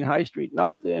 15 High Street,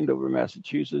 North Andover,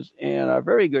 Massachusetts. And our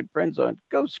very good friends on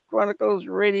Ghost Chronicles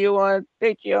Radio on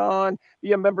Patreon.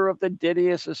 Be a member of the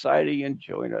Didier Society and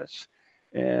join us.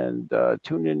 And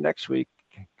tune in next week.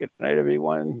 Good night,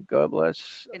 everyone. God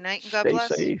bless. Good night and God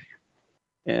bless. Stay safe.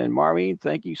 And Maureen,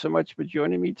 thank you so much for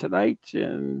joining me tonight.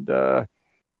 And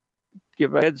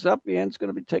give a heads up, Anne's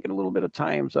going to be taking a little bit of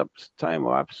time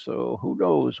off. So who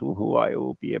knows who I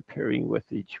will be appearing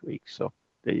with each week. So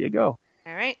there you go.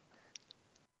 All right.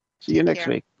 See you next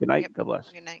week. Good night. Yep. God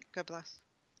bless. Good night. God bless.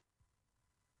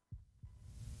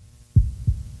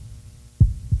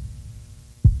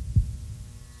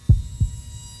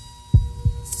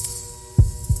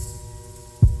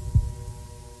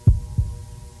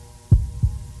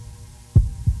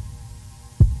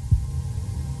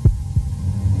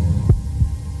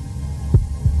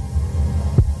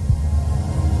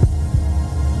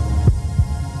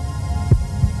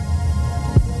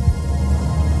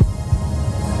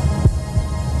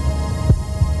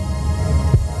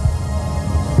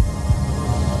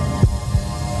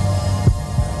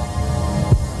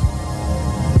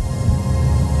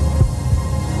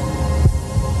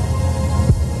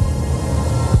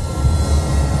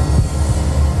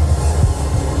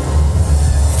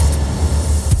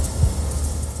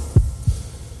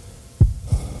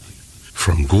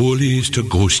 Ghoulies to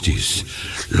ghosties,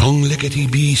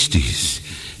 long-leggedy beasties,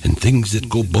 and things that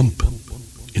go bump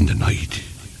in the night.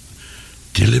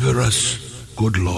 Deliver us, good Lord.